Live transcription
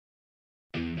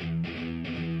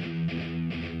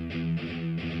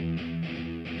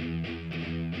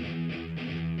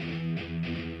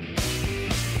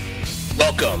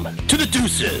Welcome to the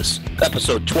Deuces,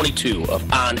 episode 22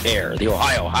 of On Air, the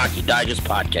Ohio Hockey Digest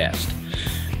podcast.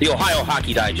 The Ohio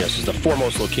Hockey Digest is the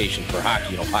foremost location for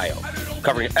hockey in Ohio,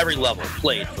 covering every level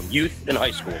played from youth and high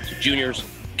school to juniors,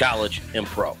 college, and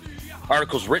pro.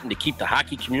 Articles written to keep the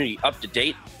hockey community up to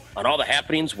date on all the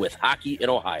happenings with hockey in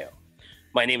Ohio.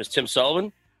 My name is Tim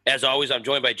Sullivan. As always, I'm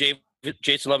joined by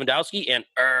Jason Lewandowski and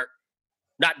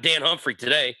not Dan Humphrey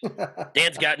today.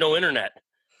 Dan's got no internet.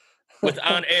 With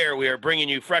On Air, we are bringing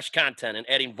you fresh content and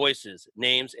adding voices,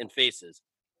 names, and faces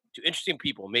to interesting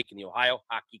people making the Ohio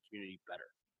hockey community better.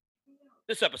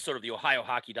 This episode of the Ohio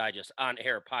Hockey Digest On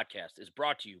Air podcast is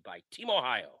brought to you by Team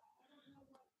Ohio.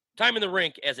 Time in the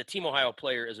rink as a Team Ohio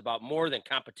player is about more than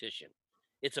competition.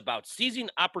 It's about seizing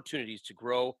opportunities to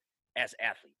grow as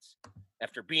athletes,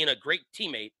 after being a great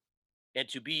teammate and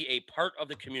to be a part of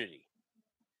the community.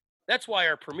 That's why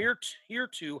our premier Tier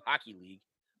 2 Hockey League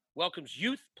welcomes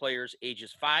youth players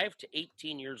ages 5 to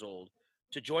 18 years old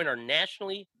to join our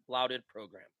nationally lauded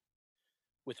program.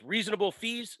 With reasonable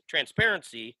fees,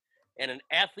 transparency, and an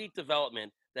athlete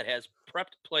development that has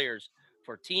prepped players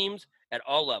for teams at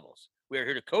all levels, we are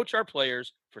here to coach our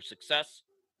players for success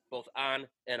both on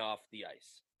and off the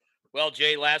ice. Well,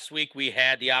 Jay, last week we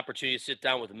had the opportunity to sit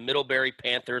down with Middlebury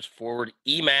Panthers forward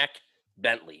Emac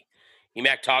Bentley.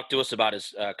 Emac talked to us about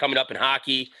his coming up in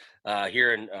hockey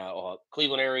here in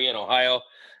Cleveland area in Ohio,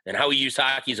 and how he used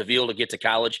hockey as a vehicle to get to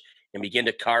college and begin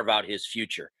to carve out his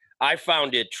future. I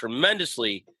found it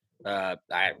tremendously, I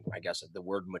guess the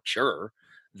word mature,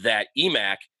 that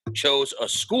Emac chose a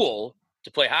school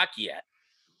to play hockey at.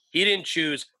 He didn't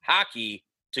choose hockey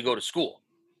to go to school.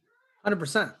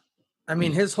 100%. I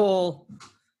mean, his whole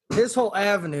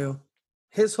avenue,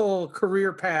 his whole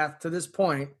career path to this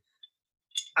point,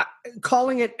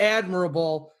 calling it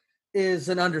admirable is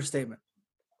an understatement.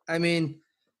 I mean,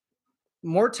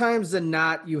 more times than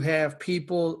not, you have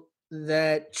people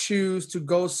that choose to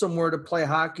go somewhere to play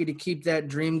hockey to keep that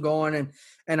dream going,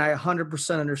 and I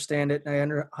 100% understand it, and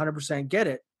I 100% get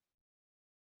it.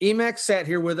 Emac sat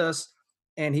here with us,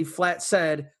 and he flat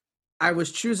said, I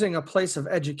was choosing a place of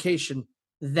education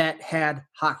that had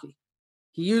hockey.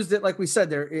 He used it, like we said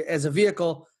there, as a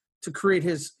vehicle to create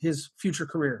his future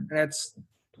career. And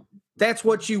that's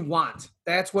what you want.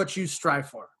 That's what you strive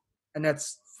for. And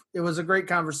it was a great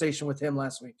conversation with him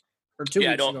last week, or 2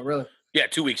 weeks ago, really. Yeah,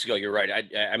 2 weeks ago. You're right.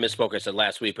 I misspoke. I said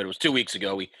last week, but it was 2 weeks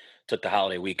ago. We took the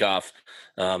holiday week off.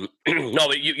 No,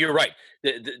 but you're right.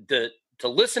 To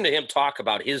listen to him talk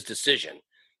about his decision,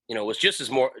 was just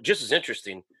as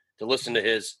interesting to listen to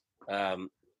his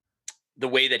the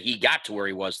way that he got to where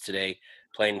he was today,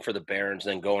 playing for the Barons,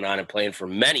 then going on and playing for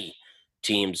many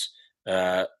teams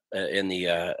in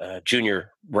the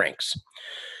junior ranks.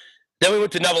 Then we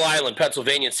went to Neville Island,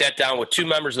 Pennsylvania, and sat down with two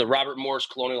members of the Robert Morris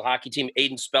Colonial Hockey Team,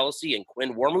 Aiden Spellacy and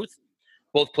Quinn Wormuth.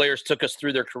 Both players took us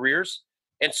through their careers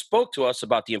and spoke to us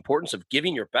about the importance of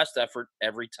giving your best effort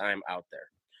every time out there.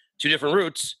 Two different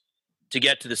routes to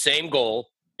get to the same goal,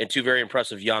 and two very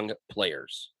impressive young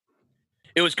players.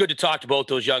 It was good to talk to both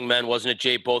those young men, wasn't it,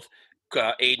 Jay? Both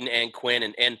Aiden and Quinn,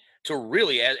 and to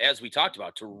really, as we talked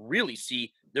about, to really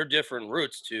see their different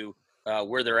routes to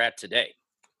where they're at today.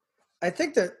 I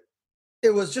think that it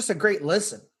was just a great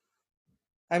listen.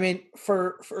 I mean,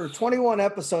 for 21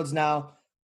 episodes now,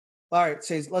 all right,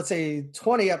 let's say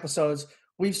 20 episodes,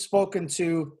 we've spoken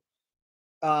to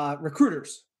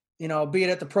recruiters, be it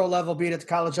at the pro level, be it at the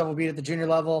college level, be it at the junior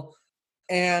level,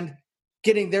 and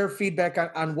getting their feedback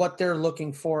on what they're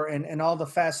looking for and all the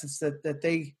facets that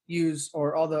they use,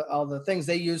 or all the things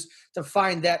they use to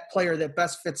find that player that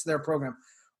best fits their program.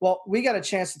 Well, we got a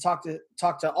chance to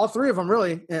talk to all three of them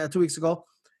really 2 weeks ago,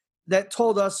 that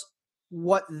told us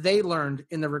what they learned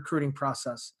in the recruiting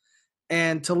process.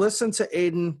 And to listen to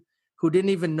Aiden, who didn't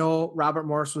even know Robert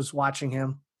Morris was watching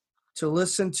him, to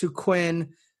listen to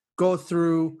Quinn go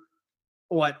through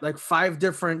 5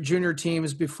 different junior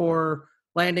teams before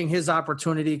landing his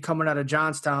opportunity coming out of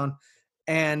Johnstown,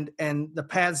 and the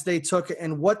paths they took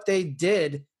and what they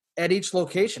did at each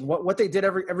location, what they did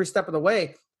every step of the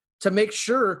way to make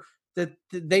sure that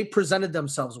they presented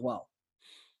themselves well.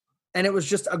 And it was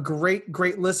just a great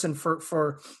listen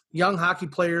for young hockey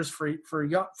players,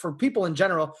 for people in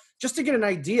general, just to get an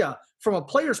idea from a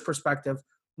player's perspective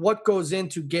what goes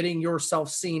into getting yourself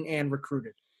seen and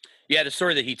recruited. Yeah, the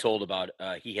story that he told about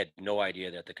he had no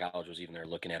idea that the college was even there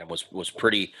looking at him was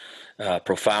pretty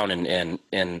profound,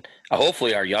 and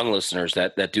hopefully our young listeners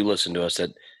that do listen to us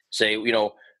that say,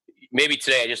 maybe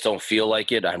today I just don't feel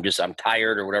like it. I'm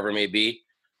tired or whatever it may be.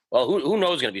 Well, who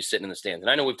knows going to be sitting in the stands?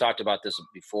 And I know we've talked about this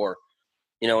before.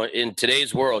 In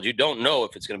today's world, you don't know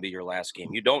if it's going to be your last game.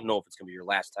 You don't know if it's going to be your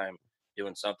last time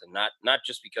doing something, not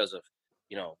just because of,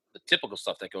 the typical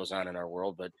stuff that goes on in our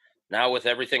world, but now with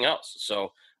everything else.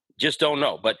 So just don't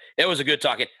know. But it was a good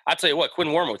talk. I'll tell you what, Quinn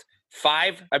Wormuth,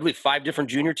 I believe five different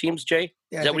junior teams, Jay.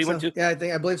 Yeah, is that what he went to? Yeah,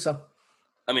 I believe so.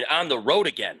 I mean, on the road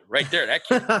again, right there, that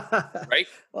kid, right?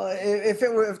 Well,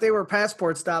 if they were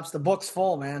passport stops, the book's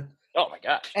full, man. Oh my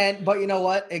gosh! But you know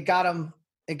what? It got him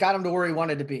to where he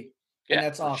wanted to be. Yeah, and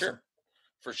that's awesome.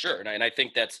 For sure. And I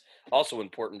think that's also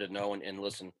important to know and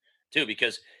listen to,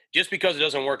 because just because it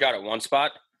doesn't work out at one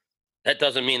spot, that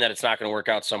doesn't mean that it's not going to work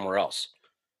out somewhere else.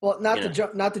 Well, not to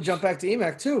jump back to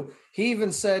Emac too. He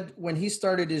even said when he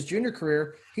started his junior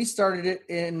career, he started it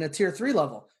in a tier 3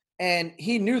 level, and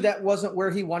he knew that wasn't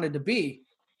where he wanted to be.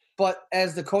 But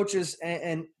as the coaches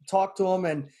and talked to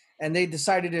him and they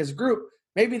decided as a group,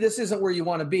 maybe this isn't where you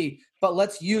want to be, but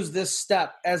let's use this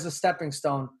step as a stepping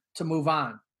stone to move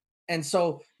on. And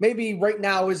so maybe right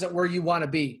now isn't where you want to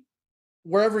be,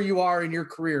 wherever you are in your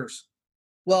careers.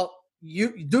 Well,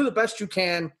 you do the best you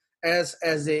can, as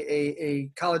a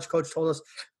college coach told us,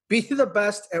 be the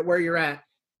best at where you're at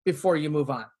before you move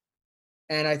on.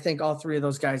 And I think all three of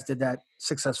those guys did that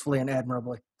successfully and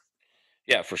admirably.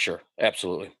 Yeah, for sure.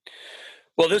 Absolutely.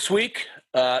 Well, this week,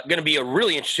 going to be a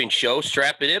really interesting show.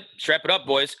 Strap it up,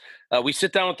 boys. We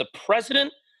sit down with the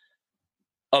president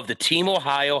of the Team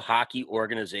Ohio Hockey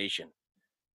Organization,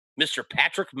 Mr.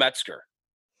 Patrick Metzger.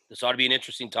 This ought to be an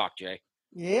interesting talk, Jay.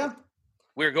 Yeah.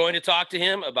 We're going to talk to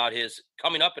him about his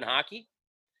coming up in hockey,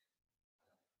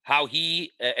 how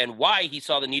he and why he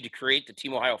saw the need to create the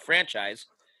Team Ohio franchise,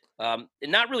 and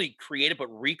not really create it, but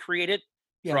recreate it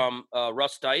from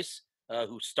Russ Dice,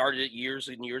 who started it years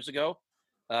and years ago.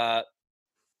 And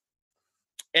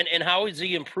how is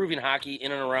he improving hockey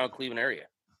in and around Cleveland area?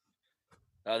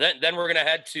 Then we're going to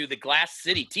head to the Glass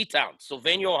City, T-Town,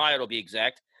 Sylvania, Ohio, to be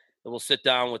exact. And we'll sit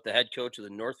down with the head coach of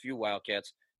the Northview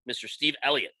Wildcats, Mr. Steve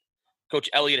Elliott. Coach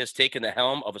Elliott has taken the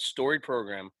helm of a storied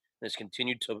program and has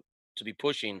continued to be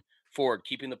pushing forward,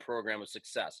 keeping the program a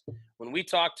success. When we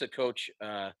talk to Coach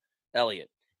Elliott,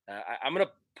 I'm going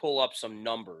to pull up some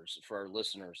numbers for our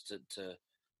listeners to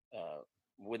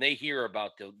when they hear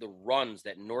about the runs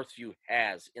that Northview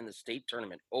has in the state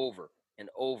tournament over and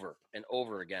over and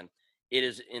over again. It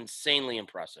is insanely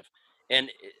impressive. And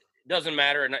it doesn't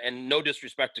matter, and no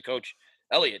disrespect to Coach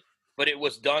Elliott, but it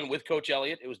was done with Coach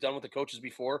Elliott. It was done with the coaches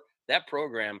before. That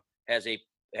program has a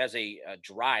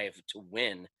drive to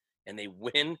win, and they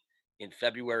win in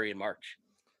February and March.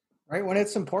 Right, when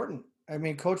it's important. I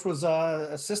mean, Coach was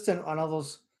assistant on all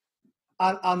those,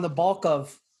 on the bulk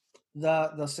of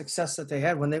the success that they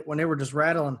had when they were just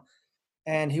rattling,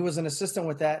 and he was an assistant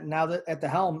with that. And now that at the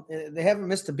helm, they haven't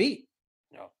missed a beat.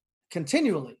 No,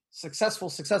 continually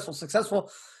successful,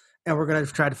 and we're going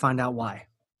to try to find out why.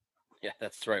 Yeah,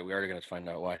 that's right. We are going to find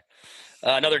out why.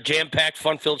 Another jam-packed,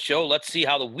 fun-filled show. Let's see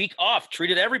how the week off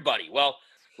treated everybody. Well,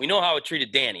 we know how it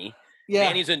treated Danny.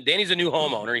 Yeah. Danny's a new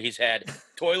homeowner. He's had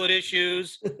toilet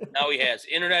issues. Now he has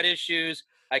internet issues.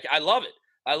 I love it.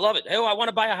 Hey, I want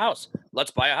to buy a house.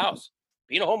 Let's buy a house.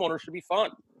 Being a homeowner should be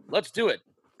fun. Let's do it.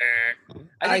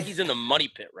 I think he's in the money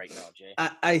pit right now, Jay.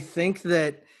 I think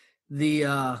that the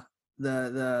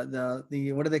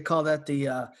what do they call that?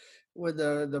 The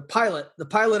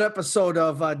pilot episode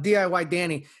of DIY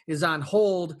Danny is on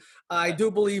hold. I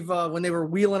do believe when they were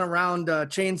wheeling around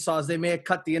chainsaws, they may have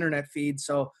cut the internet feed.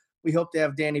 So we hope to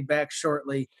have Danny back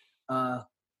shortly. We're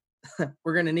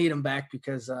going to need him back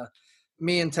because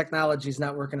me and technology is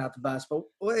not working out the best, but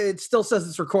it still says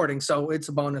it's recording. So it's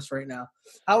a bonus right now.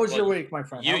 How was your week, my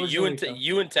friend?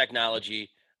 You and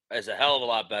technology is a hell of a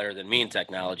lot better than me and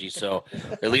technology. So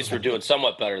at least we're doing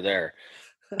somewhat better there.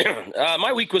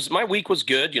 My week was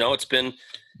good. It's been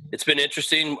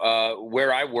interesting.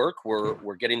 Where I work,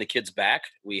 we're getting the kids back.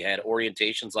 We had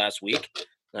orientations last week.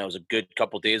 That was a good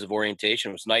couple of days of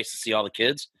orientation. It was nice to see all the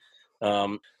kids.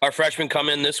 Our freshmen come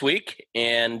in this week,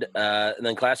 and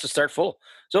then classes start full.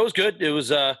 So it was good. It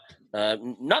was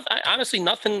nothing. Honestly,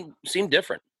 nothing seemed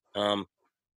different.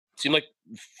 Seemed like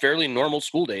fairly normal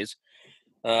school days.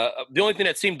 The only thing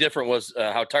that seemed different was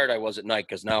how tired I was at night,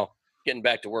 because now getting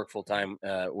back to work full time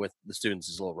with the students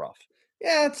is a little rough.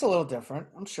 Yeah, it's a little different,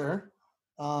 I'm sure.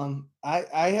 I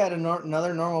had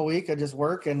another normal week of just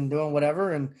work and doing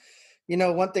whatever. And,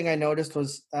 one thing I noticed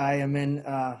was I am in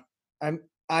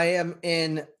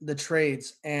the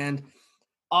trades, and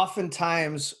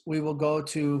oftentimes we will go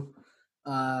to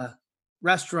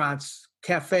restaurants,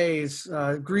 cafes,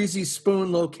 greasy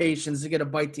spoon locations to get a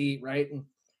bite to eat, right?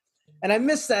 And I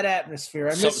miss that atmosphere. I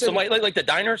miss like the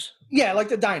diners? Yeah, like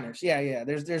the diners. Yeah.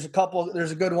 There's a couple.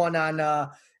 There's a good one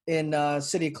in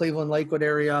city of Cleveland, Lakewood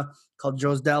area called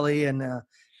Joe's Deli, and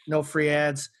no free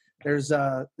ads. There's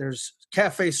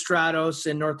Cafe Stratos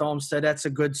in North Olmsted. That's a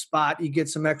good spot. You get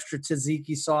some extra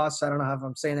tzatziki sauce. I don't know if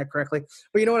I'm saying that correctly,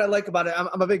 but you know what I like about it?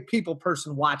 I'm a big people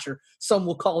person watcher. Some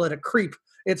will call it a creep.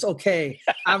 It's okay.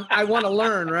 I want to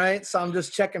learn, right? So I'm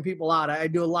just checking people out. I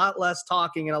do a lot less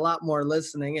talking and a lot more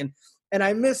listening, and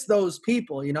I miss those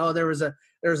people. You know, there was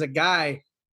a guy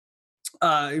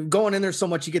going in there so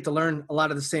much you get to learn a lot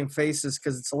of the same faces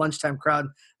because it's a lunchtime crowd.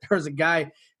 There was a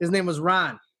guy. His name was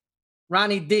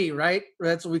Ronnie D, right?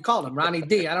 That's what we called him, Ronnie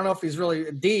D. I don't know if he's really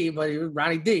a D, but he was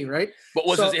Ronnie D, right?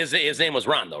 But his name was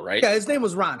Ron, though, right? Yeah, his name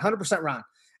was Ron, 100% Ron.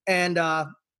 And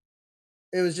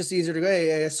it was just easier to go,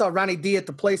 hey, I saw Ronnie D at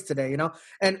the place today, you know?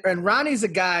 And Ronnie's a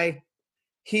guy,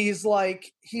 he's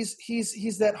like, he's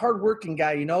that hardworking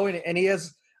guy, you know? And he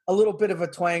has a little bit of a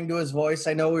twang to his voice.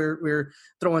 I know we were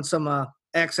throwing some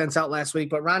accents out last week,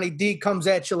 but Ronnie D comes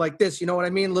at you like this, you know what I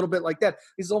mean? A little bit like that.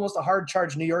 He's almost a hard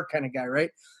charge New York kind of guy,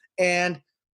 right? And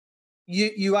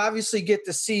you obviously get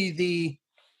to see the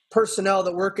personnel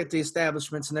that work at the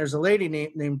establishments. And there's a lady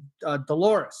named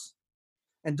Dolores.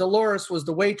 And Dolores was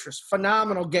the waitress.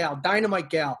 Phenomenal gal, dynamite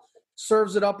gal.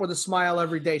 Serves it up with a smile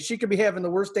every day. She could be having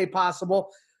the worst day possible.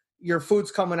 Your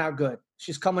food's coming out good.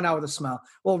 She's coming out with a smile.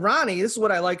 Well, Ronnie, this is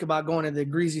what I like about going to the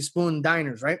Greasy Spoon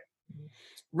diners, right?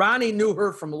 Ronnie knew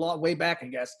her from way back, I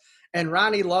guess. And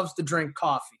Ronnie loves to drink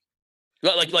coffee.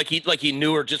 Like he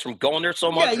knew her just from going there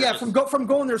so much. Yeah, from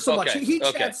going there so much. He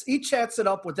okay. chats it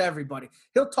up with everybody.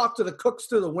 He'll talk to the cooks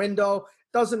through the window.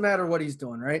 Doesn't matter what he's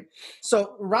doing, right?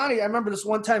 So Ronnie, I remember this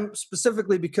one time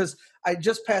specifically because I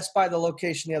just passed by the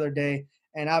location the other day,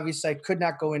 and obviously I could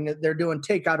not go in. They're doing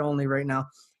takeout only right now,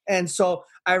 and so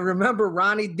I remember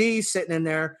Ronnie D sitting in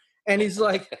there, and he's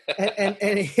like,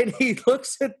 and he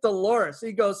looks at Dolores.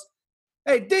 He goes,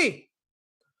 "Hey D,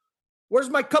 where's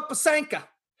my cup of Sanka?"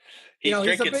 He's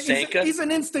drinking Sanka? He's an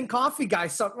instant coffee guy.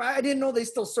 So I didn't know they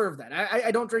still serve that.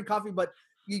 I don't drink coffee, but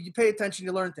you pay attention,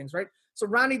 you learn things, right? So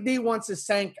Ronnie D wants his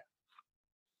Sanka.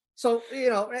 So, you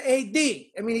know, hey,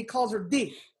 D. I mean, he calls her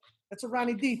D. That's a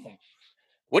Ronnie D thing.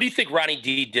 What do you think Ronnie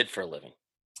D did for a living?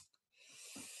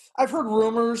 I've heard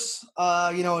rumors,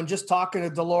 you know, and just talking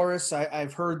to Dolores,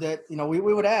 I've heard that, you know, we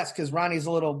would ask because Ronnie's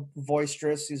a little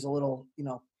boisterous. He's a little, you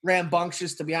know,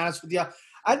 rambunctious, to be honest with you.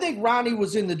 I think Ronnie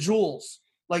was in the jewels.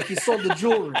 Like he sold the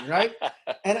jewelry, right?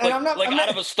 And I'm not out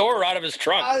of a store or out of his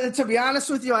trunk. To be honest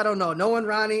with you, I don't know. Knowing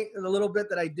Ronnie a little bit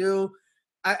that I do,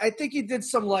 I think he did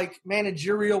some like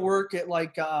managerial work at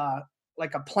like a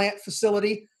plant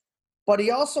facility, but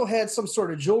he also had some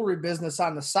sort of jewelry business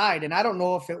on the side. And I don't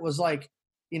know if it was like,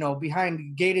 you know,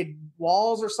 behind gated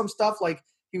walls or some stuff. Like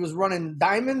he was running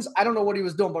diamonds. I don't know what he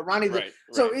was doing, but Ronnie. Right.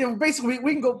 So you know, basically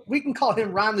we can call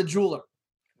him Ron the Jeweler.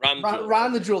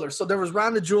 Ron the Jeweler. So there was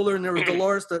Ron the Jeweler, and there was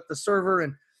Dolores, the server,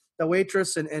 and the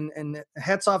waitress. And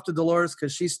hats off to Dolores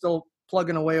because she's still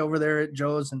plugging away over there at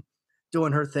Joe's and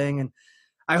doing her thing. And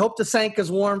I hope the Sanka's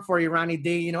warm for you, Ronnie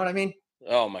D. You know what I mean?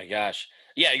 Oh, my gosh.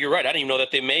 Yeah, you're right. I didn't even know that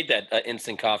they made that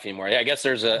instant coffee anymore. I guess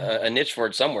there's a niche for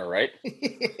it somewhere, right?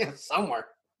 Somewhere.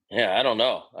 Yeah, I don't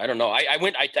know. I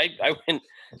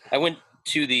went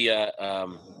to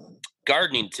the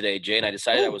gardening today, Jay, and I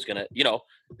decided I was going to, you know,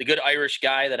 the good Irish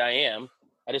guy that I am,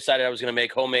 I decided I was going to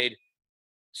make homemade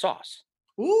sauce.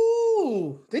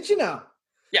 Ooh, did you know?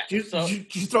 Yeah.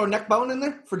 Did you throw a neck bone in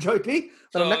there for Joey P?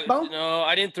 Neck bone? No,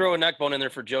 I didn't throw a neck bone in there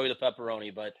for Joey the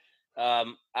pepperoni, but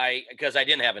because I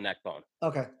didn't have a neck bone.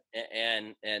 Okay.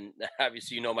 And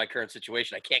obviously, you know, my current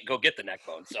situation, I can't go get the neck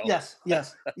bone. So yes. A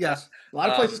lot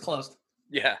of places closed.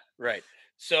 Yeah, right.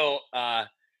 So I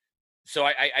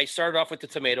started off with the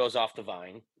tomatoes off the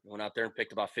vine. Went out there and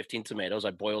picked about 15 tomatoes. I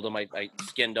boiled them. I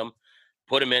skinned them,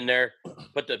 put them in there.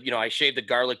 I shaved the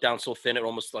garlic down so thin it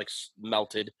almost like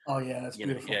melted. Oh yeah, that's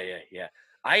beautiful. Yeah.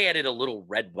 I added a little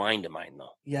red wine to mine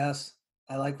though. Yes,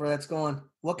 I like where that's going.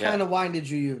 What kind of wine did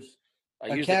you use?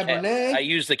 I used Cabernet. I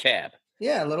used the Cab.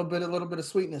 Yeah, a little bit of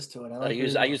sweetness to it.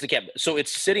 I use the Cab. So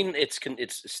it's sitting. It's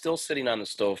still sitting on the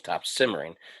stovetop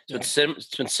simmering. So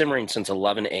it's been simmering since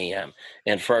 11 a.m.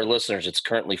 And for our listeners, it's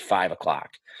currently 5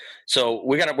 o'clock. So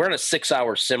we're on a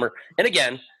 6-hour simmer. And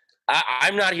again,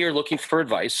 I'm not here looking for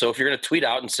advice. So if you're going to tweet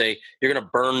out and say you're going to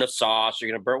burn the sauce, you're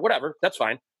going to burn whatever, that's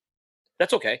fine.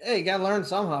 That's okay. Hey, you got to learn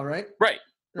somehow, right? Right.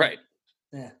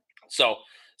 Yeah. So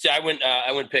I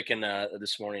went picking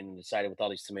this morning and decided with all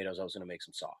these tomatoes I was going to make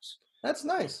some sauce. That's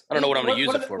nice. I don't know what I'm going to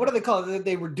use it for. What do they call it?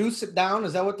 They reduce it down?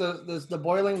 Is that what the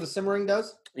boiling, the simmering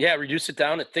does? Yeah, reduce it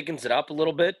down. It thickens it up a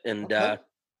little bit, and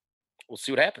we'll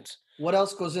see what happens. What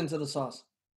else goes into the sauce?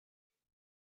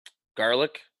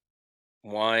 Garlic,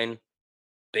 wine,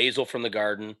 basil from the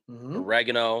garden,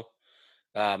 oregano,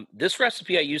 This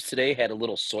recipe I used today had a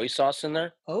little soy sauce in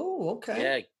there. Oh,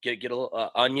 okay. Yeah, get a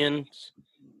little onions.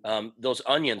 Those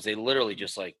onions, they literally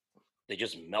just they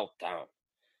just melt down.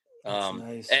 That's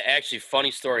nice. Actually,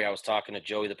 funny story. I was talking to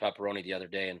Joey the Pepperoni the other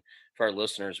day, and for our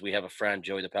listeners, we have a friend,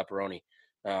 Joey the Pepperoni,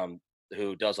 um,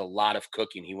 who does a lot of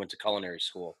cooking. He went to culinary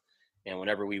school, and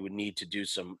whenever we would need to do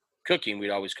some cooking, we'd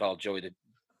always call Joey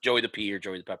the P or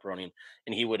Joey the Pepperoni,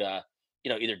 and he would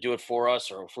either do it for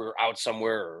us, or if we were out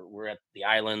somewhere or we're at the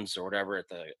islands or whatever at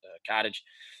the cottage.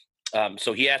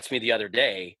 So he asked me the other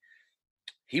day,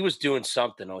 he was doing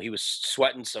something. Oh, he was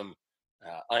sweating some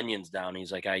onions down.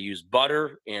 He's like, I use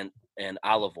butter and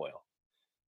olive oil.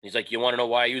 He's like, you want to know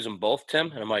why I use them both,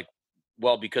 Tim? And I'm like,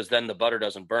 well, because then the butter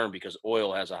doesn't burn because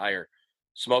oil has a higher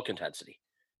smoke intensity.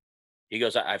 He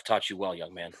goes, I've taught you well,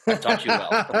 young man. I've taught you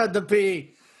well. The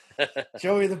P.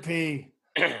 Joey the P.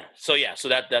 So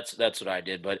that's what I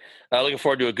did. But looking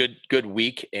forward to a good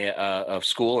week of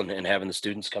school and having the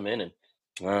students come in and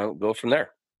go from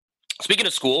there. Speaking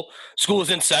of school is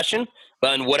in session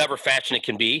in whatever fashion it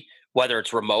can be, whether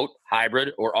it's remote,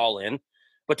 hybrid, or all in.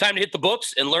 But time to hit the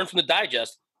books and learn from the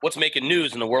digest what's making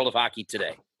news in the world of hockey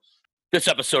today. This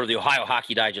episode of the Ohio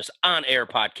Hockey Digest On Air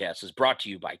podcast is brought to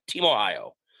you by Team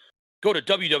Ohio. Go to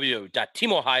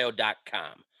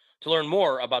www.teamohio.com to learn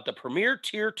more about the premier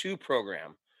Tier 2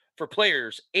 program for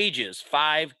players ages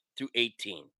 5 through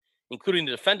 18, including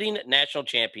the defending national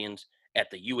champions at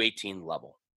the U18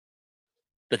 level.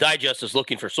 The Digest is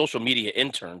looking for social media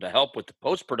intern to help with the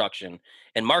post-production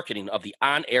and marketing of the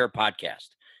On-Air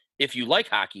podcast. If you like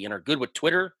hockey and are good with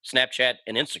Twitter, Snapchat,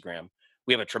 and Instagram,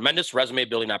 we have a tremendous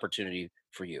resume-building opportunity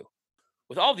for you.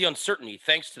 With all the uncertainty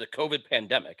thanks to the COVID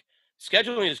pandemic,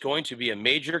 scheduling is going to be a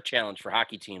major challenge for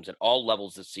hockey teams at all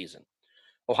levels this season.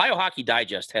 Ohio Hockey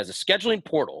Digest has a scheduling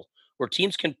portal where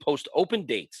teams can post open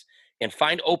dates and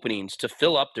find openings to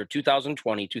fill up their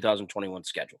 2020-2021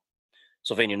 schedule.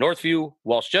 Sylvania Northview,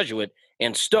 Walsh Jesuit,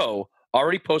 and Stowe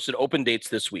already posted open dates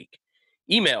this week.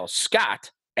 Email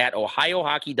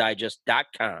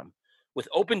scott@ohiohockeydigest.com with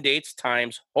open dates,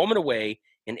 times, home and away,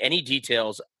 and any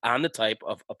details on the type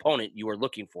of opponent you are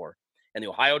looking for, and the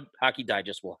Ohio Hockey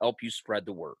Digest will help you spread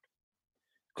the word.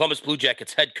 Columbus Blue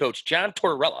Jackets head coach John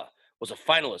Tortorella was a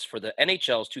finalist for the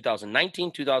NHL's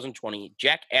 2019-2020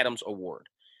 Jack Adams Award,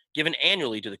 given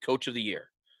annually to the Coach of the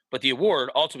Year. But the award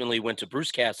ultimately went to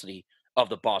Bruce Cassidy of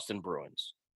the Boston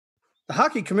Bruins. The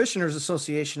Hockey Commissioners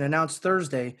Association announced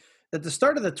Thursday that the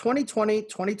start of the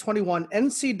 2020-2021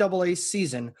 NCAA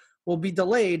season will be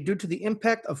delayed due to the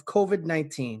impact of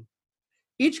COVID-19.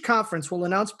 Each conference will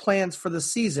announce plans for the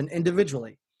season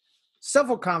individually.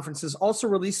 Several conferences also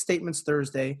released statements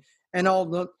Thursday, and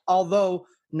although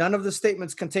none of the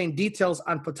statements contain details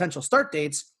on potential start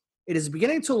dates, it is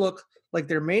beginning to look like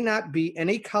there may not be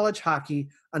any college hockey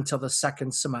until the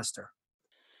second semester.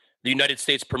 The United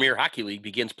States Premier Hockey League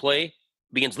begins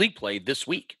league play this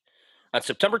week. On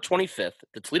September 25th,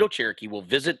 the Toledo Cherokee will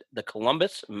visit the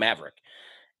Columbus Maverick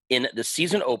in the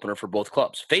season opener for both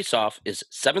clubs. Face-off is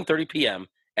 7:30 p.m.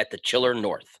 at the Chiller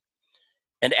North.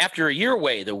 And after a year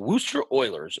away, the Worcester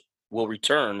Oilers will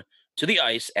return to the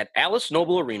ice at Alice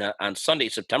Noble Arena on Sunday,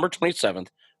 September 27th,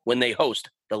 when they host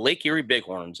the Lake Erie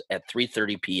Bighorns at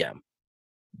 3:30 p.m.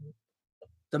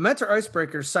 The Mentor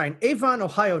Icebreakers signed Avon,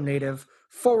 Ohio native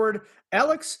forward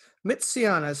Alex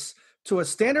Mitsianis to a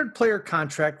standard player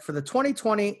contract for the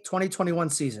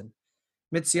 2020-2021 season.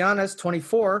 Mitsianis,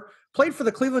 24, played for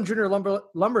the Cleveland Junior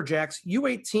Lumberjacks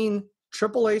U18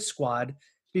 AAA squad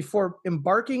before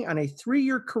embarking on a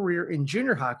 3-year career in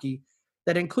junior hockey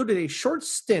that included a short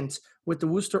stint with the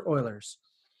Worcester Oilers.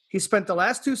 He spent the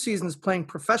last 2 seasons playing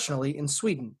professionally in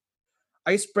Sweden.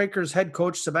 Icebreakers head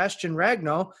coach Sebastian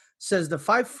Ragno says the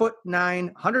 5'9",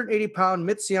 180-pound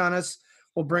Mitsianis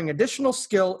will bring additional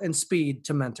skill and speed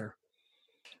to Mentor.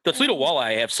 The Toledo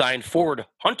Walleye have signed forward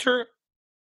Hunter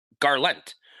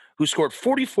Garlent, who scored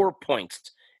 44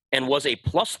 points and was a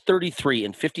plus 33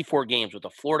 in 54 games with the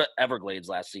Florida Everglades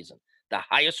last season, the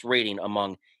highest rating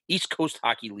among East Coast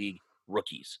Hockey League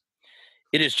rookies.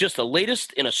 It is just the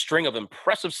latest in a string of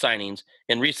impressive signings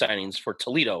and re-signings for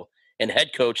Toledo and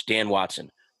head coach Dan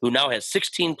Watson, who now has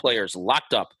 16 players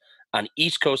locked up on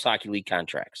East Coast Hockey League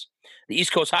contracts. The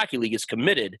East Coast Hockey League is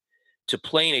committed to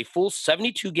playing a full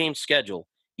 72-game schedule,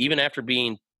 even after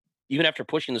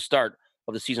pushing the start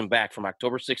of the season back from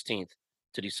October 16th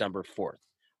to December 4th.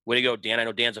 Way to go, Dan. I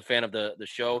know Dan's a fan of the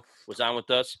show, was on with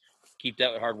us. Keep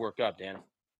that hard work up, Dan.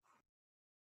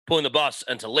 Pulling the bus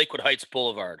into Lakewood Heights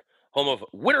Boulevard, home of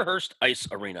Winterhurst Ice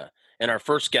Arena, and our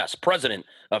first guest, president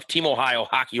of Team Ohio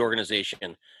Hockey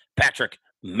Organization, Patrick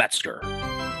Metzger.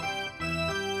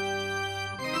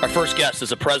 Our first guest is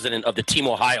the president of the Team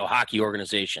Ohio Hockey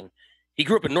Organization. He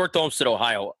grew up in North Olmsted,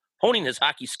 Ohio, honing his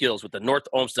hockey skills with the North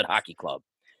Olmsted Hockey Club.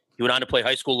 He went on to play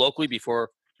high school locally before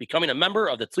becoming a member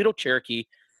of the Toledo Cherokee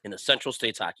in the Central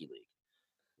States Hockey League.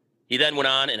 He then went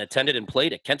on and attended and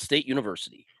played at Kent State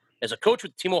University. As a coach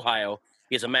with Team Ohio,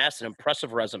 he has amassed an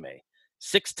impressive resume.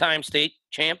 6-time state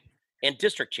champ and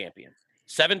district champion.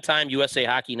 7-time USA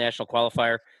Hockey National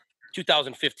Qualifier,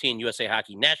 2015 USA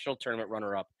Hockey National Tournament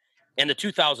runner-up, and the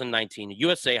 2019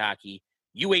 USA Hockey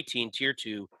U18 Tier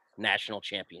 2 National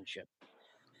Championship.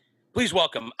 Please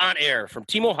welcome on air from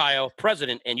Team Ohio,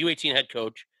 President and U18 head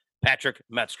coach, Patrick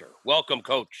Metzger. Welcome,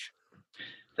 Coach.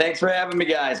 Thanks for having me,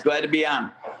 guys. Glad to be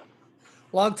on.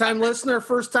 Long-time listener,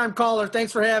 first-time caller.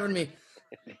 Thanks for having me.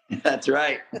 That's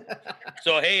right.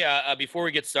 So, hey, before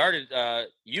we get started,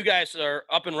 you guys are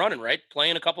up and running, right?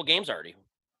 Playing a couple games already.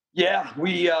 Yeah,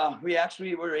 we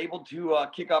actually were able to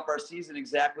kick off our season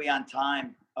exactly on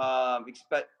time.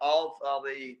 Expect all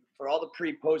the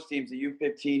pre-post teams, the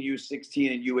U15,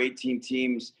 U16, and U18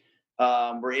 teams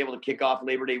were able to kick off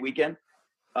Labor Day weekend,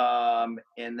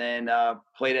 and then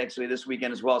played actually this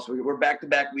weekend as well. So we're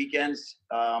back-to-back weekends.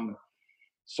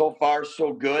 So far,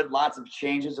 so good. Lots of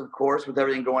changes, of course, with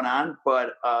everything going on,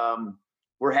 but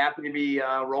we're happy to be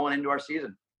rolling into our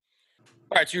season.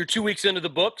 All right, so you're 2 weeks into the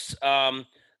books.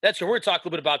 That's good. We're going to talk a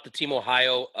little bit about the Team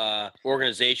Ohio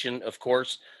organization, of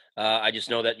course. I just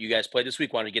know that you guys played this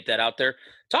week. Wanted to get that out there.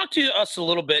 Talk to us a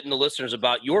little bit and the listeners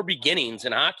about your beginnings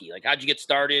in hockey. Like, how'd you get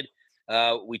started?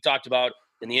 We talked about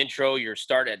in the intro your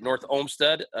start at North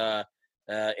Olmsted.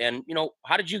 And,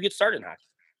 how did you get started in hockey?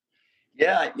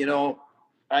 Yeah,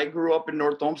 I grew up in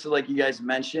North Olmsted, like you guys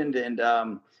mentioned, and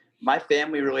my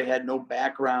family really had no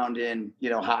background in,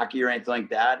 hockey or anything like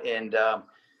that. And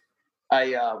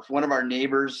one of our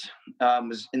neighbors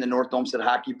was in the North Olmsted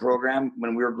hockey program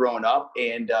when we were growing up,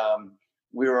 and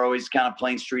we were always kind of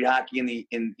playing street hockey in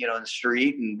the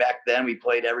street. And back then we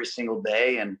played every single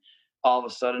day, and all of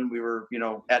a sudden we were,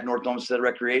 at North Olmsted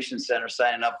Recreation Center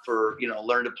signing up for,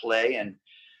 learn to play and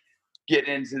get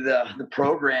into the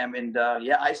program. And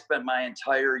I spent my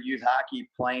entire youth hockey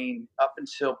playing up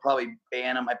until probably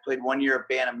Bantam. I played 1 year at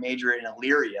Bantam Major in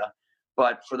Elyria.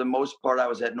 But for the most part, I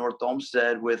was at North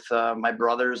Olmsted with my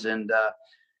brothers and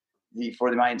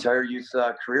for my entire youth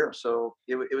career. So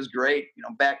it was great.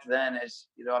 Back then, as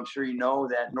I'm sure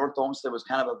that North Olmsted was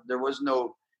there was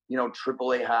no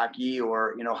AAA hockey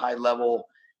or high level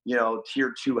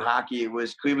Tier 2 hockey. It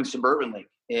was Cleveland Suburban League,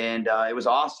 and it was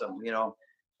awesome.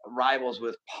 Rivals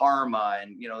with Parma,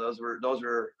 and those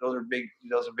are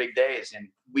big days, and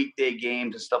weekday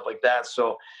games and stuff like that.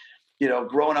 So.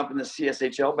 Growing up in the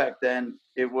CSHL back then,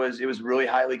 it was really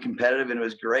highly competitive, and it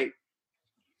was great.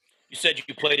 You said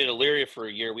you played at Elyria for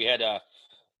a year. We had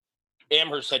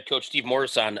Amherst head coach Steve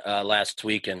Morris on last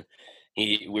week, and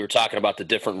we were talking about the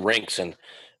different rinks. And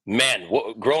man,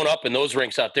 growing up in those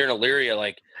rinks out there in Elyria,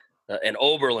 like and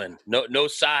Oberlin, no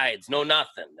sides, no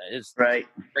nothing. It's right.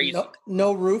 Crazy.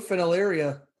 No roof in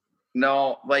Elyria.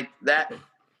 No, like that.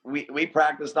 We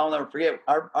practiced. I'll never forget.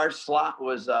 Our slot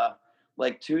was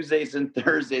like Tuesdays and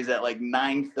Thursdays at like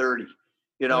 9:30,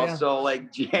 So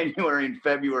like January and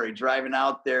February, driving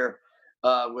out there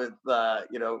with, I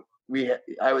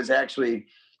was actually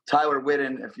Tyler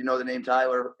Whitten, if you know the name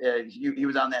Tyler, he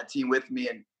was on that team with me,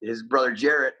 and his brother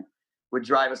Jarrett would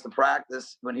drive us to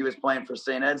practice when he was playing for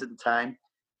St. Ed's at the time.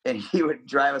 And he would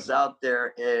drive us out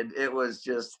there, and it was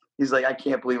just, he's like, I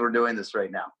can't believe we're doing this right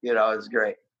now. It was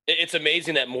great. It's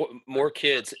amazing that more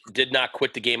kids did not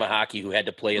quit the game of hockey who had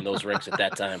to play in those rinks at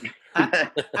that time.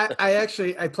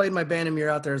 I played my Bantam year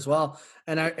out there as well,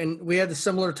 and we had the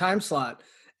similar time slot,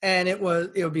 and it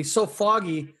would be so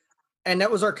foggy, and that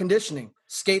was our conditioning: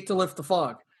 skate to lift the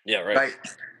fog. Yeah, right.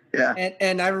 Yeah.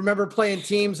 And I remember playing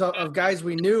teams of guys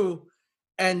we knew,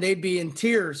 and they'd be in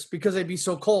tears because they'd be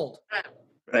so cold.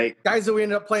 Right. Guys that we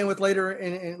ended up playing with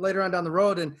later on down the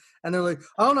road, and they're like,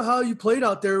 I don't know how you played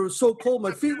out there. It was so cold.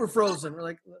 My feet were frozen. We're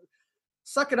like,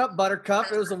 suck it up,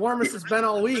 Buttercup. It was the warmest it's been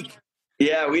all week.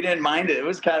 Yeah, we didn't mind it. It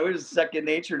was second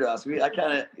nature to us.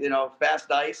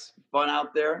 Fast ice, fun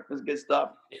out there. It was good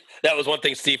stuff. That was one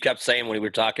thing Steve kept saying when we were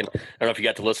talking. I don't know if you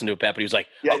got to listen to it, Pat, but he was like,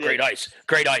 great ice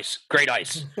right. Great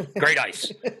ice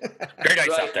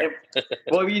out there.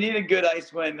 Well, you needed good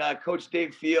ice when Coach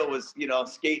Dave Field was,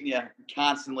 skating you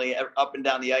constantly up and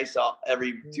down the ice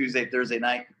every Tuesday, Thursday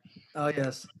night. Oh,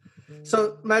 yes.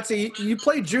 So, Metzi, you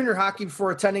played junior hockey before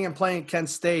attending and playing at Kent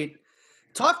State.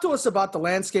 Talk to us about the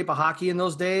landscape of hockey in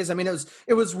those days. I mean,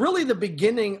 it was really the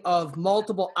beginning of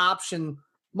multiple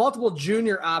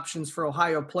junior options for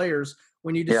Ohio players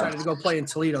when you decided to go play in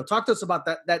Toledo. Talk to us about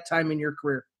that time in your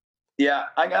career. Yeah,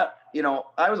 I got,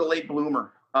 I was a late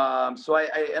bloomer. So I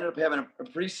ended up having a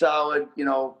pretty solid,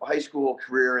 high school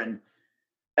career. And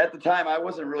at the time I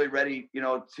wasn't really ready,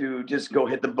 to just go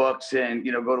hit the books and,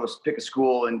 go to pick a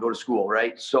school and go to school.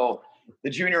 Right. So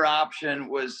the junior option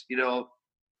was,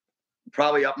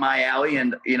 probably up my alley.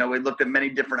 And, we looked at many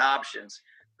different options.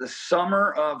 The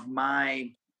summer of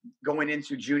my going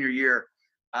into junior year,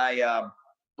 I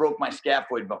broke my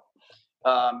scaphoid bone,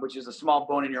 which is a small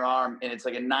bone in your arm. And it's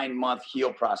like a 9-month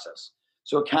heal process.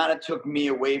 So it kind of took me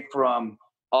away from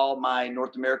all my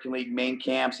North American League main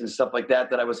camps and stuff like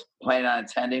that I was planning on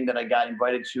attending, that I got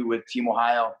invited to with Team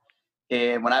Ohio,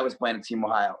 and when I was playing at Team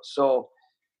Ohio. So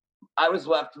I was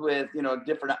left with,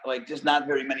 different, like just not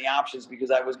very many options,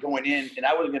 because I was going in and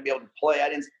I wasn't going to be able to play. I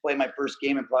didn't play my first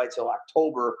game in probably till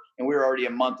October, and we were already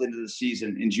a month into the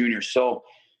season in junior. So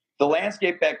the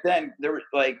landscape back then, there was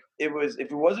like, if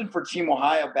it wasn't for Team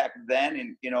Ohio back then,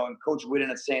 and, and Coach Whitten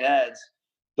at St. Ed's,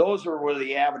 those were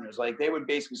the avenues. Like they would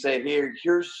basically say,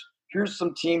 here's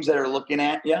some teams that are looking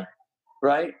at you,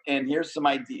 right? And here's some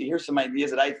ideas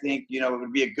that I think, it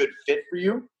would be a good fit for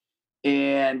you.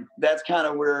 And that's kind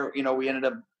of where, we ended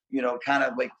up, kind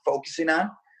of like focusing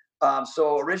on.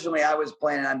 So originally I was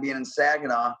planning on being in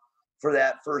Saginaw for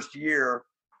that first year.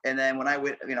 And then when I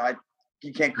went,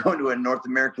 you can't go into a North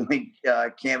American League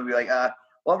camp and be like,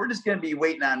 well, we're just going to be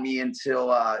waiting on me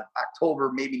until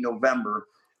October, maybe November.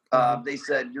 They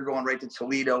said, you're going right to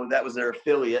Toledo. That was their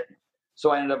affiliate.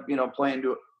 So I ended up, playing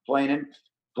in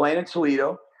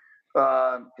Toledo,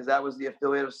 because that was the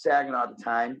affiliate of Saginaw at the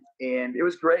time. And it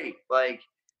was great. Like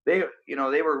they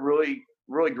were really,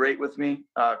 really great with me.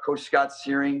 Coach Scott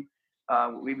Searing,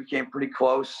 we became pretty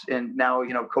close, and now,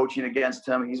 coaching against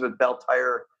him, he's with Bell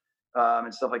Tire,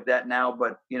 and stuff like that now.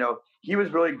 But, he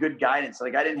was really good guidance.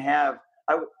 Like back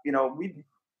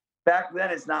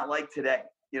then it's not like today.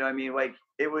 Like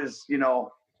it was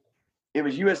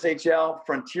USHL,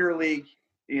 Frontier League,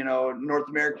 North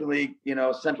American League,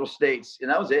 Central States. And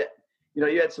that was it.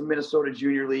 You had some Minnesota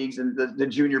junior leagues and the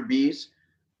junior Bs,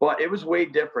 but it was way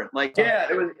different. Like, yeah,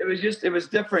 it was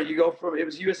different. You go from, it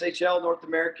was USHL, North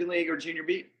American League, or junior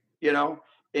B,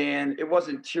 and it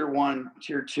wasn't tier 1,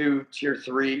 tier 2, tier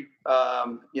 3,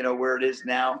 where it is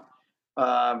now.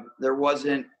 There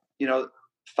wasn't,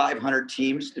 500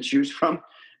 teams to choose from.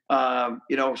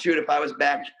 If I was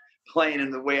back playing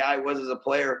in the way I was as a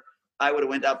player, I would have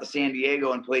went out to San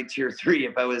Diego and played tier 3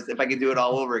 if I could do it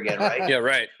all over again, right? Yeah,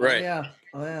 right. Oh, yeah.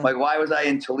 Like, why was I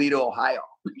in Toledo, Ohio?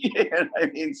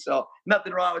 So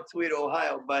nothing wrong with Toledo,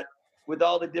 Ohio, but with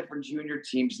all the different junior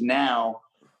teams now,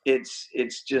 it's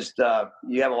just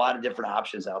you have a lot of different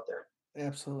options out there.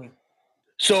 Absolutely.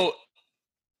 So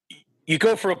you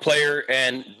go for a player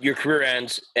and your career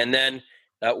ends, and then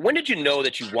when did you know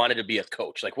that you wanted to be a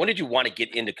coach? Like, when did you want to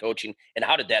get into coaching, and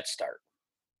how did that start?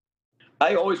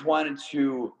 I always wanted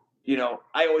to,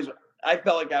 I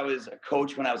felt like I was a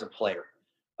coach when I was a player.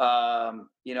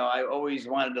 I always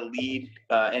wanted to lead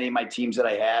any of my teams that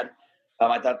I had.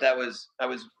 I thought I was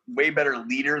way better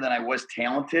leader than I was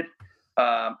talented.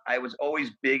 I was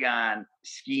always big on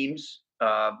schemes,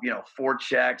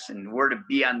 forechecks and where to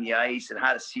be on the ice and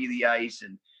how to see the ice.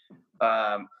 And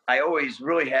I always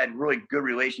really had really good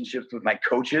relationships with my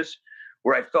coaches,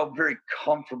 where I felt very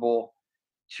comfortable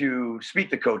to speak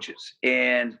to coaches.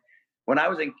 And when I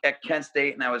was at Kent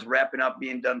State and I was wrapping up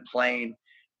being done playing,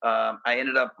 I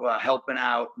ended up helping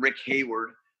out Rick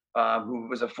Hayward, who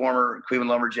was a former Cleveland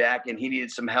Lumberjack, and he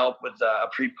needed some help with a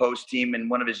pre-post team in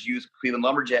one of his youth Cleveland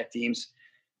Lumberjack teams.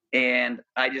 And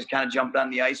I just kind of jumped on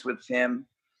the ice with him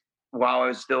while I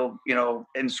was still,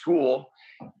 in school,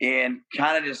 and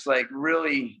kind of just like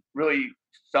really, really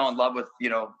fell in love with,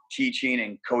 teaching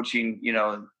and coaching,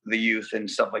 the youth and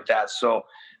stuff like that. So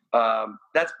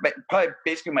that's probably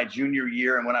basically my junior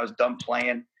year. And when I was done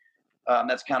playing,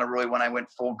 that's kind of really when I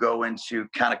went full go into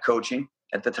kind of coaching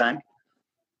at the time.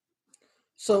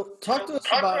 So talk to us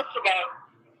about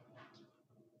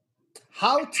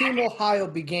how Team Ohio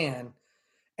began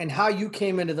and how you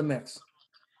came into the mix.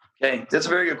 Okay, that's a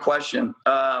very good question.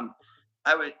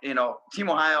 Team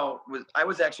Ohio I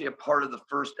was actually a part of the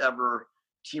first ever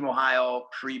Team Ohio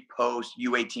pre-post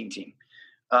U18 team.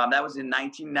 That was in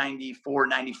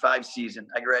 1994-95 season.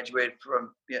 I graduated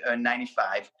from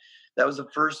 95. That was the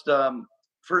first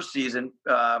season.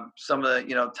 Some of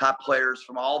the top players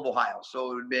from all of Ohio.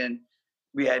 So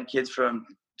we had kids from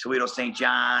Toledo St.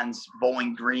 John's,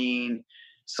 Bowling Green,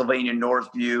 Sylvania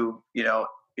Northview,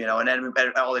 and then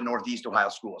all the Northeast Ohio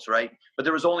schools, right? But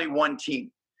there was only one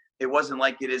team. It wasn't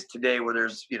like it is today where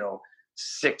there's,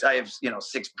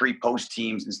 six pre-post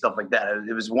teams and stuff like that.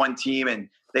 It was one team, and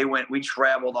we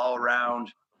traveled all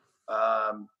around,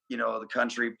 the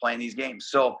country playing these games.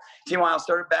 So Team Ohio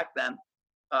started back then.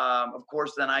 Of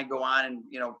course, then I go on and,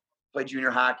 play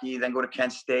junior hockey, then go to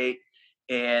Kent State,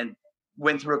 and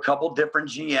went through a couple different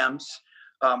GMs.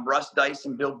 Russ Dice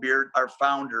and Bill Beard, our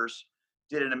founders,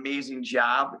 did an amazing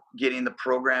job getting the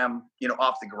program,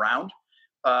 off the ground.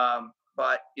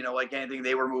 But, like anything,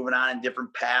 they were moving on in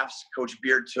different paths. Coach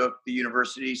Beard took the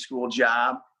university school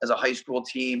job as a high school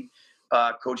team.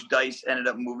 Coach Dice ended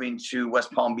up moving to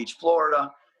West Palm Beach, Florida,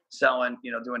 selling,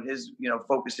 doing his,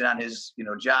 focusing on his,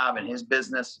 job and his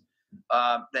business.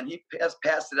 Then he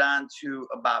passed it on to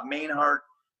Bob Mainhart.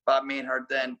 Bob Mainhart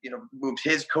then, moved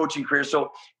his coaching career.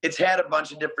 So it's had a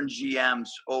bunch of different GMs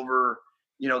over,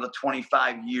 the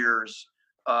 25 years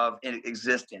of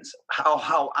existence.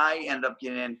 How I end up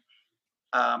getting in,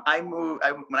 when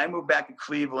I moved back to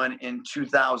Cleveland in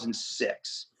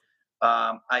 2006,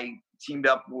 I teamed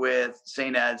up with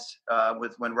St. Ed's,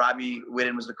 when Robbie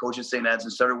Whitten was the coach at St. Ed's,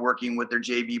 and started working with their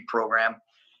JV program.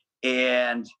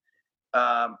 And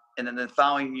then the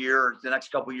following year, the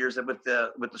next couple of years with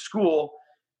the school,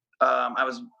 I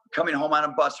was coming home on a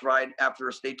bus ride after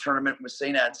a state tournament with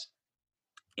St. Ed's,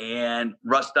 and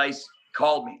Russ Dice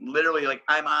called me. Literally, like,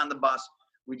 I'm on the bus.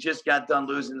 We just got done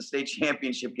losing the state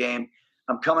championship game.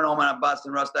 I'm coming home on a bus,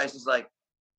 and Russ Dice is like,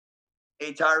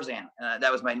 "Hey, Tarzan." And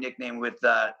that was my nickname with,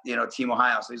 Team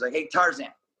Ohio. So he's like, "Hey, Tarzan,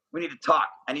 we need to talk.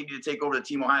 I need you to take over the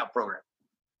Team Ohio program."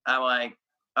 I'm like,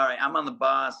 "All right, I'm on the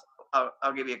bus.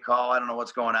 I'll give you a call. I don't know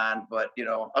what's going on, but,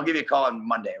 I'll give you a call on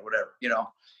Monday or whatever,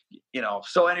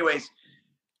 So anyways,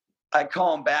 I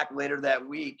call him back later that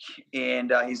week,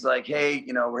 and he's like, "Hey,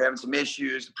 we're having some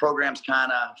issues. The program's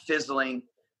kind of fizzling."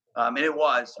 And it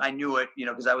was. I knew it,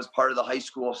 because I was part of the high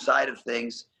school side of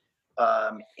things.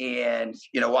 And,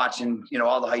 watching,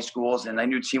 all the high schools. And I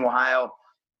knew Team Ohio.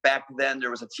 Back then,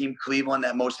 there was a Team Cleveland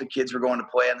that most of the kids were going to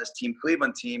play on this Team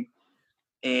Cleveland team.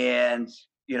 And,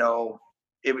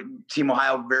 Team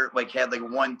Ohio had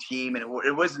one team, and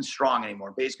it wasn't strong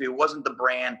anymore. Basically, it wasn't the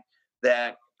brand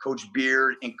that Coach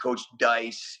Beard and Coach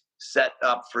Dice set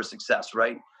up for success,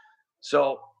 right?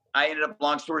 So I ended up,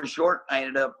 long story short,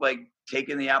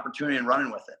 taking the opportunity and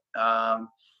running with it.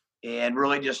 And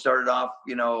really just started off,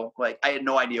 I had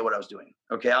no idea what I was doing.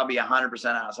 Okay, I'll be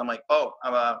 100% honest. I'm like,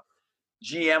 I'm a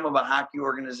GM of a hockey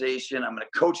organization. I'm going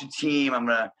to coach a team. I'm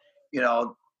going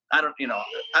to, I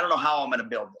don't know how I'm going to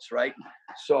build this, right?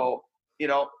 So,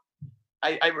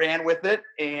 I ran with it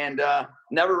and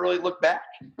never really looked back.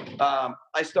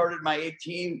 I started my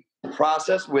 18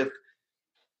 process with,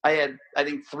 I had, I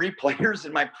think, 3 players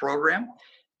in my program.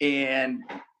 And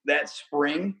that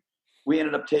spring, we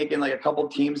ended up taking a couple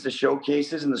teams to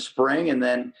showcases in the spring. And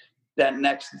then that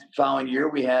next following year,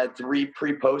 we had 3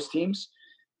 pre-post teams,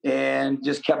 and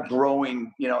just kept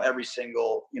growing, every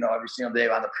single day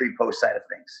on the pre-post side of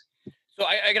things. So